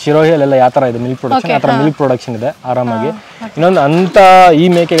ಜಾಸ್ತಿ ಇದೆ. ಶಿರೋಹಿಯಲ್ಲೆಲ್ಲ ಯಾವ ತರ ಇದೆ ಮಿಲ್ಕ್ ಪ್ರೊಡಕ್ಷನ್, ಆ ತರ ಮಿಲ್ಕ್ ಪ್ರೊಡಕ್ಷನ್ ಇದೆ ಆರಾಮಾಗಿ. ಇನ್ನೊಂದು ಅಂತ ಈ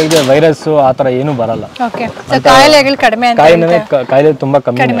ಮೇಕೆಗಳಿಗೆ ವೈರಸ್ ಆ ತರ ಏನು ಬರಲ್ಲ. ಕಾಯಿಲೆ ತುಂಬಾ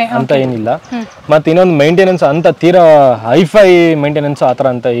ಕಮ್ಮಿ ಅಂತ ಏನಿಲ್ಲ. ಮತ್ತೆ ಇನ್ನೊಂದು ಮೇಂಟೆನೆನ್ಸ್ ಅಂತ ತೀರಾ ಹೈಫೈ ಮೇಂಟೆನೆನ್ಸ್ ಆ ತರ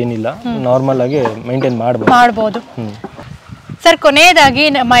ಅಂತ ಏನಿಲ್ಲ. ನಾರ್ಮಲ್ ಆಗಿ ಮೇಂಟೈನ್ ಮಾಡ್ಬೋದು. ಸರ್, ಕೊನೆಯದಾಗಿ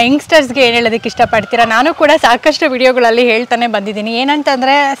ನಮ್ಮ ಯಂಗ್ಸ್ಟರ್ಸ್ಗೆ ಏನು ಹೇಳೋದಕ್ಕೆ ಇಷ್ಟಪಡ್ತೀರಾ? ನಾನು ಕೂಡ ಸಾಕಷ್ಟು ವಿಡಿಯೋಗಳಲ್ಲಿ ಹೇಳ್ತಾನೆ ಬಂದಿದ್ದೀನಿ.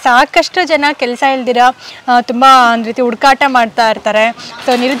 ಏನಂತಂದರೆ ಸಾಕಷ್ಟು ಜನ ಕೆಲಸ ಇಲ್ದಿರ ತುಂಬ ಒಂದು ರೀತಿ ಹುಡುಕಾಟ ಮಾಡ್ತಾ ಇರ್ತಾರೆ.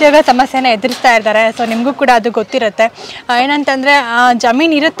 ಸೊ ನಿರುದ್ಯೋಗ ಸಮಸ್ಯೆನ ಎದುರಿಸ್ತಾ ಇರ್ತಾರೆ. ಸೊ ನಿಮಗೂ ಕೂಡ ಅದು ಗೊತ್ತಿರುತ್ತೆ. ಏನಂತಂದರೆ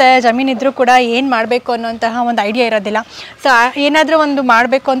ಜಮೀನು ಇರುತ್ತೆ, ಜಮೀನಿದ್ರೂ ಕೂಡ ಏನು ಮಾಡಬೇಕು ಅನ್ನೋಂತಹ ಒಂದು ಐಡಿಯಾ ಇರೋದಿಲ್ಲ. ಸೊ ಏನಾದರೂ ಒಂದು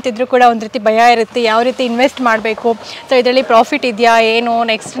ಮಾಡಬೇಕು ಅಂತಿದ್ರು ಕೂಡ ಒಂದು ರೀತಿ ಭಯ ಇರುತ್ತೆ, ಯಾವ ರೀತಿ ಇನ್ವೆಸ್ಟ್ ಮಾಡಬೇಕು, ಸೊ ಇದರಲ್ಲಿ ಪ್ರಾಫಿಟ್ ಇದೆಯಾ ಏನು,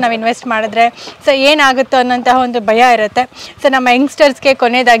 ನೆಕ್ಸ್ಟ್ ನಾವು ಇನ್ವೆಸ್ಟ್ ಮಾಡಿದ್ರೆ ಸೊ ಏನಾಗುತ್ತೋ ಅನ್ನೋಂತಹ ಒಂದು ಭಯ ಇರುತ್ತೆ. ಸೊ ನಮ್ಮ ಯಂಗ್ಸ್ಟರ್ಸ್ಗೆ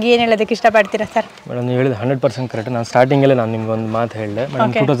ಕೊನೆಯದಾಗಿ ಏನು ಹೇಳೋದಕ್ಕೆ ಇಷ್ಟಪಡ್ತೀರಾ ಸರ್? ಮೇಡಮ್ ನೀವು ಹೇಳಿದ 100% ಕರೆಕ್ಟ್. ನಾನು ಸ್ಟಾರ್ಟಿಂಗಲ್ಲೇ ನಾನು ನಿಮ್ಗೆ ಒಂದು ಮಾತು ಹೇಳಿದೆ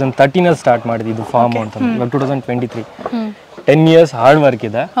ಮೇಡಮ್. 2013 ಸ್ಟಾರ್ಟ್ ಮಾಡಿದ್ದು ಇದು ಫಾರ್ಮ್ ಅಂತ. ಇವಾಗ 2023 10 ಇಯರ್ಸ್ ಹಾರ್ಡ್ ವರ್ಕ್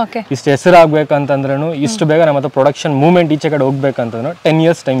ಇದೆ. ಇಷ್ಟು ಹೆಸರು ಆಗ್ಬೇಕಂತಂದ್ರೂ ಇಷ್ಟು ಬೇಗ ನಮ್ಮ ಹತ್ರ ಪ್ರೊಡಕ್ಷನ್ ಮೂವ್ಮೆಂಟ್ ಈಚೆ ಕಡೆ ಹೋಗ್ಬೇಕಂತಂದ್ರೆ 10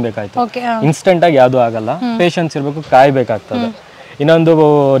 ಇಯರ್ಸ್ ಟೈಮ್ ಬೇಕಾಯ್ತು. ಇನ್ಸ್ಟೆಂಟ್ ಆಗಿ ಯಾವುದು ಆಗಲ್ಲ, ಪೇಷನ್ಸ್ ಇರಬೇಕು, ಕಾಯ್ಬೇಕಾಗ್ತದೆ. ಇನ್ನೊಂದು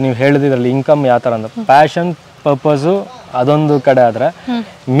ನೀವು ಹೇಳಿದ್ರಲ್ಲಿ ಇನ್ಕಮ್ ಯಾವ ತರ ಅಂದ್ರೆ ಪ್ಯಾಷನ್ ಪರ್ಪಸು ಅದೊಂದು ಕಡೆ ಆದ್ರೆ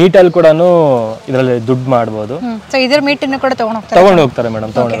ಮೀಟಲ್ಲಿ ಕೂಡ ಇದರಲ್ಲಿ ದುಡ್ಡು ಮಾಡ್ಬೋದು. ತಗೊಂಡು ಹೋಗ್ತಾರೆ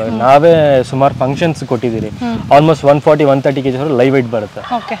ಮೇಡಮ್. ತಗೊಂಡು ನಾವೇ ಸುಮಾರು ಫಂಕ್ಷನ್ಸ್ ಕೊಟ್ಟಿದ್ದೀರಿ. ಆಲ್ಮೋಸ್ಟ್ 140-130 kg ಲೈವ್ ವೆಯ್ಟ್ ಬರುತ್ತೆ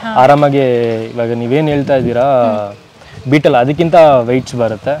ಆರಾಮಾಗಿ. ಇವಾಗ ನೀವೇನ್ ಹೇಳ್ತಾ ಇದ್ದೀರಾ ಬೀಟಲ್ ಅದಕ್ಕಿಂತ ವೆಯ್ಟ್ಸ್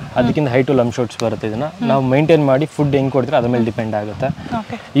ಬರುತ್ತೆ, ಅದಕ್ಕಿಂತ ಹೈ ಟು ಲಮ್ ಶೋಟ್ಸ್ ಬರುತ್ತೆ. ಇದನ್ನ ನಾವು ಮೇಂಟೈನ್ ಮಾಡಿ ಫುಡ್ ಹೆಂಗ್ ಕೊಡ್ತೀರಾ ಅದ್ರ ಮೇಲೆ ಡಿಪೆಂಡ್ ಆಗುತ್ತೆ.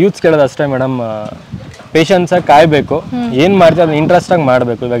 ಯೂತ್ಸ್ ಕೇಳೋದು ಅಷ್ಟೇ ಮೇಡಮ್, ಪೇಷನ್ಸ್ ಆಗಿ ಕಾಯ್ಬೇಕು. ಏನ್ ಮಾಡ್ತೀವಿ ಅದನ್ನ ಇಂಟ್ರೆಸ್ಟ್ ಆಗಿ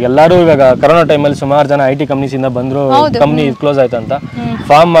ಮಾಡ್ಬೇಕು. ಇವಾಗ ಎಲ್ಲರೂ ಇವಾಗ ಕರೋನಾ ಟೈಮಲ್ಲಿ ಸುಮಾರು ಜನ IT ಕಂಪ್ನೀಸ್ ಇಂದ ಬಂದ್ರು, ಕಂಪ್ನಿ ಕ್ಲೋಸ್ ಆಯ್ತು ಅಂತ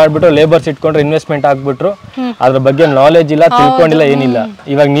ಫಾರ್ಮ್ ಮಾಡ್ಬಿಟ್ಟು ಲೇಬರ್ಸ್ ಇಟ್ಕೊಂಡ್ರೆ ಇನ್ವೆಸ್ಟ್ಮೆಂಟ್ ಆಗ್ಬಿಟ್ರು, ಅದ್ರ ಬಗ್ಗೆ ನಾಲೆಜ್ ಇಲ್ಲ, ತಿಳ್ಕೊಂಡಿಲ್ಲ, ಏನಿಲ್ಲ.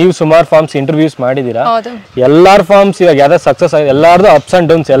 ಇವಾಗ ನೀವು ಸುಮಾರು ಫಾರ್ಮ್ಸ್ ಇಂಟರ್ವ್ಯೂಸ್ ಮಾಡಿದೀರಾ. ಎಲ್ಲಾರ್ ಫಾರ್ಮ್ಸ್ ಇವಾಗ ಯಾವ್ದು ಸಕ್ಸಸ್ ಆಗಿದೆ, ಎಲ್ಲಾರ್ದು ಅಪ್ಸ್ ಅಂಡ್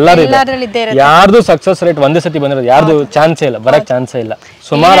ಡೌನ್ಸ್ ಎಲ್ಲಾರು ಇದೆ. ಯಾರ್ದು ಸಕ್ಸಸ್ ರೇಟ್ ಒಂದೇ ಸತಿ ಬಂದಿರೋದು ಯಾರ್ದು ಚಾನ್ಸೇ ಇಲ್ಲ, ಬರಕ್ ಚಾನ್ಸೇ ಇಲ್ಲ.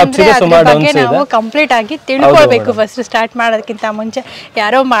 ಸುಮಾರು ಅಪ್ಸ್ ಇದೆ, ಸುಮಾರು ಡೌನ್ಸ್ ಇದೆ. ನಾವು ಕಂಪ್ಲೀಟ್ ಆಗಿ ತಿಳ್ಕೊಳ್ಬೇಕು ಫಸ್ಟ್ ಸ್ಟಾರ್ಟ್ ಮಾಡೋದಕ್ಕಿಂತ ಮುಂಚೆ.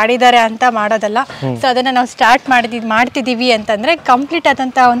 ಯಾರೋ ಮಾಡಿದ್ದಾರೆ ಅಂತ ಮಾಡೋದಲ್ಲ. ಸೊ ಅದನ್ನ ನಾವು ಸ್ಟಾರ್ಟ್ ಮಾಡ್ತಿದೀವಿ ಅಂತಂದ್ರೆ ಕಂಪ್ಲೀಟ್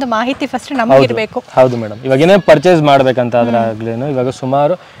ಆದಂತ ಒಂದು ಮಾಹಿತಿ ಫಸ್ಟ್ ನಮಗೆ ಇರಬೇಕು. ಹೌದು ಮೇಡಮ್. ಇವಾಗ ಏನೇ ಪರ್ಚೇಸ್ ಮಾಡ್ಬೇಕಂತ ಆಗ್ಲೇನು ಇವಾಗ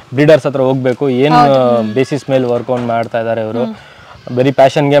ಸುಮಾರು ಬ್ರೀಡರ್ಸ್ ಹತ್ರ ಹೋಗ್ಬೇಕು. ಏನು ಬೇಸಿಸ್ ಮೇಲೆ ವರ್ಕೌಟ್ ಮಾಡ್ತಾ ಇದಾರೆ ಇವರು, ಬರೀ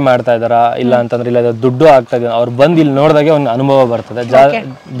ಪ್ಯಾಷನ್ಗೆ ಮಾಡ್ತಾ ಇದಾರಾ ಇಲ್ಲ ಅಂತಂದ್ರೆ ಇಲ್ಲ ದುಡ್ಡು ಆಗ್ತಾ ಇದೆ, ಅವ್ರು ಬಂದು ಇಲ್ಲಿ ನೋಡಿದಾಗೆ ಒಂದು ಅನುಭವ ಬರ್ತದೆ.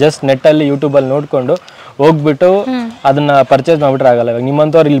 ಜಸ್ಟ್ ನೆಟ್ಟಲ್ಲಿ ಯೂಟ್ಯೂಬಲ್ಲಿ ನೋಡ್ಕೊಂಡು ಹೋಗ್ಬಿಟ್ಟು ಅದನ್ನ ಪರ್ಚೇಸ್ ಮಾಡ್ಬಿಟ್ರೆ ಆಗಲ್ಲ. ಇವಾಗ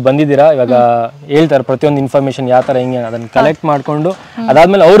ನಿಮ್ಮಂತವ್ರು ಇಲ್ಲಿ ಬಂದಿದ್ದೀರಾ, ಇವಾಗ ಹೇಳ್ತಾರೆ ಪ್ರತಿಯೊಂದು ಇನ್ಫಾರ್ಮೇಶನ್ ಯಾವ ತರ ಹೆಂಗೆ ಅದನ್ನ ಕಲೆಕ್ಟ್ ಮಾಡ್ಕೊಂಡು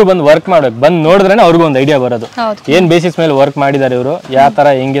ಅದಾದ್ಮೇಲೆ ಅವರು ಬಂದು ವರ್ಕ್ ಮಾಡ್ಬೇಕು. ಬಂದು ನೋಡಿದ್ರೆ ಅವ್ರಿಗೂ ಒಂದು ಐಡಿಯಾ ಬರೋದು ಏನ್ ಬೇಸಿಸ್ ಮೇಲೆ ವರ್ಕ್ ಮಾಡಿದ್ದಾರೆ ಇವರು, ಯಾವ ತರ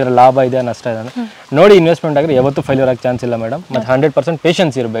ಹೆಂಗಿದ್ರೆ ಲಾಭ ಇದೆ ನಷ್ಟ ಇದೆ ನೋಡಿ ಇನ್ವೆಸ್ಟ್ಮೆಂಟ್ ಆಗಿದ್ರೆ ಯಾವತ್ತೂ ಫೇಲ್ಯೂರ್ ಆಗಿ ಚಾನ್ಸ್ ಇಲ್ಲ ಮೇಡಮ್. ಮತ್ತೆ 100%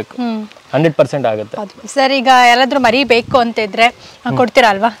 ಪೇಷನ್ಸ್ ಇರಬೇಕು, 100% ಆಗುತ್ತೆ. ಸರ್, ಈಗ ಯಾರಾದ್ರೂ ಮರಿ ಬೇಕು ಅಂತ ಇದ್ರೆ ಕೊಡ್ತೀರಾ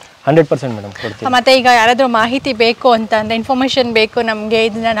ಅಲ್ವಾ? 100% ಮೇಡಮ್ ಕೊಡ್ತೀವಿ. ಮತ್ತೆ ಈಗ ಯಾರಾದ್ರೂ ಮಾಹಿತಿ ಬೇಕು ಅಂತ ಅಂದ್ರೆ ಇನ್ಫಾರ್ಮೇಶನ್ ಬೇಕು ನಮಗೆ,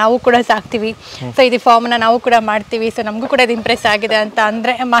 ಇದನ್ನ ನಾವು ಕೂಡ ಸಾಕ್ತಿವಿ, ಸೊ ಇದು ಫಾರ್ಮ್ನ ನಾವು ಕೂಡ ಮಾಡ್ತೀವಿ, ಸೊ ನಮಗೂ ಕೂಡ ಇದು ಇಂಪ್ರೆಸ್ ಆಗಿದೆ ಅಂತ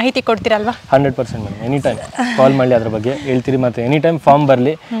ಅಂದ್ರೆ ಮಾಹಿತಿ ಕೊಡ್ತೀರಲ್ವಾ? 100% ಮೇಡಮ್. ಎನಿ ಟೈಮ್ ಕಾಲ್ ಮಾಡಿ ಅದ್ರ ಬಗ್ಗೆ ಹೇಳ್ತೀರಿ. ಮತ್ತೆ ಎನಿ ಟೈಮ್ ಫಾರ್ಮ್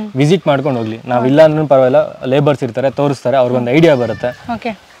ಬರಲಿ, ವಿಸಿಟ್ ಮಾಡ್ಕೊಂಡು ಹೋಗ್ಲಿ. ನಾವಿಲ್ಲ ಅಂದ್ರೂ ಪರವಾಗಿಲ್ಲ, ಲೇಬರ್ಸ್ ಇರ್ತಾರೆ, ತೋರಿಸ್ತಾರೆ, ಅವ್ರಿಗೊಂದು ಐಡಿಯಾ ಬರುತ್ತೆ,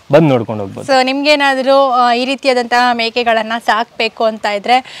 ಬಂದು ನೋಡ್ಕೊಂಡು ಹೋಗ್ಬೋದು. ಸೊ ನಿಮ್ಗೇನಾದರೂ ಈ ರೀತಿಯಾದಂತಹ ಮೇಕೆಗಳನ್ನು ಸಾಕಬೇಕು ಅಂತ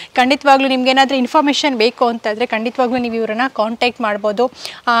ಇದ್ರೆ, ಖಂಡಿತವಾಗ್ಲೂ ನಿಮ್ಗೇನಾದರೂ ಇನ್ಫಾರ್ಮೇಷನ್ ಬೇಕು ಅಂತ ಇದ್ರೆ ಖಂಡಿತವಾಗ್ಲೂ ನೀವು ಇವರನ್ನ ಕಾಂಟ್ಯಾಕ್ಟ್ ಮಾಡ್ಬೋದು.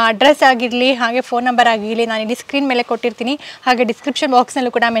 ಅಡ್ರೆಸ್ ಆಗಿರಲಿ, ಹಾಗೆ ಫೋನ್ ನಂಬರ್ ಆಗಿರಲಿ ನಾನು ಇಲ್ಲಿ ಸ್ಕ್ರೀನ್ ಮೇಲೆ ಕೊಟ್ಟಿರ್ತೀನಿ, ಹಾಗೆ ಡಿಸ್ಕ್ರಿಪ್ಷನ್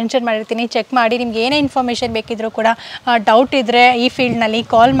ಬಾಕ್ಸ್ನಲ್ಲೂ ಕೂಡ ಮೆನ್ಷನ್ ಮಾಡಿರ್ತೀನಿ. ಚೆಕ್ ಮಾಡಿ. ನಿಮ್ಗೆ ಏನೇ ಇನ್ಫಾರ್ಮೇಷನ್ ಬೇಕಿದ್ರೂ ಕೂಡ ಡೌಟ್ ಇದ್ದರೆ ಈ ಫೀಲ್ಡ್ನಲ್ಲಿ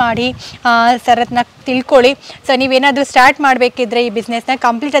ಕಾಲ್ ಮಾಡಿ ಸರ್ ಅದನ್ನ ತಿಳ್ಕೊಳ್ಳಿ. ಸೊ ನೀವೇನಾದರೂ ಸ್ಟಾರ್ಟ್ ಮಾಡಬೇಕಿದ್ರೆ ಈ ಬಿಸ್ನೆಸ್ನ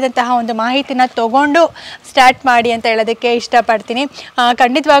ಕಂಪ್ಲೀಟ್ ಆದಂತಹ ಒಂದು ಮಾಹಿತಿನ ತೊಗೊಂಡು ಸ್ಟಾರ್ಟ್ ಮಾಡಿ ಅಂತ ಹೇಳೋದಕ್ಕೆ ಇಷ್ಟಪಡ್ತೀನಿ.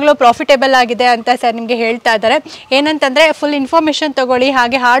 ಖಂಡಿತವಾಗ್ಲೂ ಪ್ರಾಫಿಟೇಬಲ್ ಆಗಿದೆ ಅಂತ ಸರ್ ನಿಮಗೆ ಹೇಳ್ತಾ ಇದ್ದಾರೆ. ಏನಂತಂದರೆ ಫುಲ್ ಇನ್ಫಾರ್ಮೇಷನ್ ತೊಗೊಳ್ಳಿ,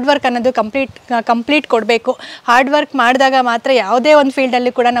 ಹಾಗೆ ಹಾರ್ಡ್ ವರ್ಕ್ ಅನ್ನೋದು ಕಂಪ್ಲೀಟ್ ಕೊಡಬೇಕು. ಹಾರ್ಡ್ ವರ್ಕ್ ಮಾಡಿದಾಗ ಮಾತ್ರ ಯಾವುದೇ ಒಂದು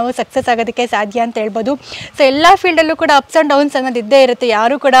ಫೀಲ್ಡಲ್ಲೂ ಕೂಡ ನಾವು ಸಕ್ಸಸ್ ಆಗೋದಕ್ಕೆ ಸಾಧ್ಯ ಅಂತ ಹೇಳ್ಬೋದು. ಸೊ ಎಲ್ಲ ಫೀಲ್ಡಲ್ಲೂ ಕೂಡ ಅಪ್ಸ್ ಆ್ಯಂಡ್ ಡೌನ್ಸ್ ಅನ್ನೋದು ಇದ್ದೇ ಇರುತ್ತೆ.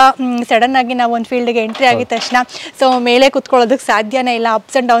 ಯಾರು ಕೂಡ ಸಡನ್ನಾಗಿ ನಾವು ಒಂದು ಫೀಲ್ಡ್ಗೆ ಎಂಟ್ರಿ ಆಗಿದ ತಕ್ಷಣ ಸೊ ಮೇಲೆ ಕುತ್ಕೊಳ್ಳೋದಕ್ಕೆ ಸಾಧ್ಯನೇ ಇಲ್ಲ.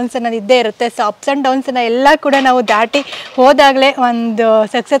 ಅಪ್ಸ್ ಆ್ಯಂಡ್ ಡೌನ್ಸ್ ಅನ್ನೋದು ಇದ್ದೇ ಇರುತ್ತೆ. ಸೊ ಅಪ್ಸ್ ಆ್ಯಂಡ್ ಡೌನ್ಸನ್ನು ಎಲ್ಲ ಕೂಡ ನಾವು ದಾಟಿ ಹೋದಾಗಲೇ ಒಂದು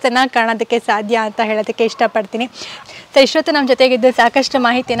ಸಕ್ಸಸ್ಸನ್ನು ಕಾಣೋದಕ್ಕೆ ಸಾಧ್ಯ ಅಂತ ಹೇಳೋದಕ್ಕೆ ಇಷ್ಟಪಡ್ತೀನಿ. ಸೊ ಇಷ್ಟೊತ್ತು ನಮ್ಮ ಜೊತೆಗಿದ್ದು ಸಾಕಷ್ಟು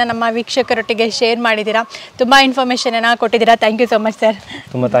ಮಾಹಿತಿಯನ್ನು ನಮ್ಮ ವೀಕ್ಷಕರೊಟ್ಟಿಗೆ ಶೇರ್ ಮಾಡಿದ್ದೀರಾ, ತುಂಬ ಇನ್ಫಾರ್ಮೇಷನನ್ನು ಕೊಟ್ಟಿದ್ದೀರಾ. Thank you so much sir.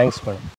 ತುಂಬ ಥ್ಯಾಂಕ್ಸ್ ಮೇಡಮ್.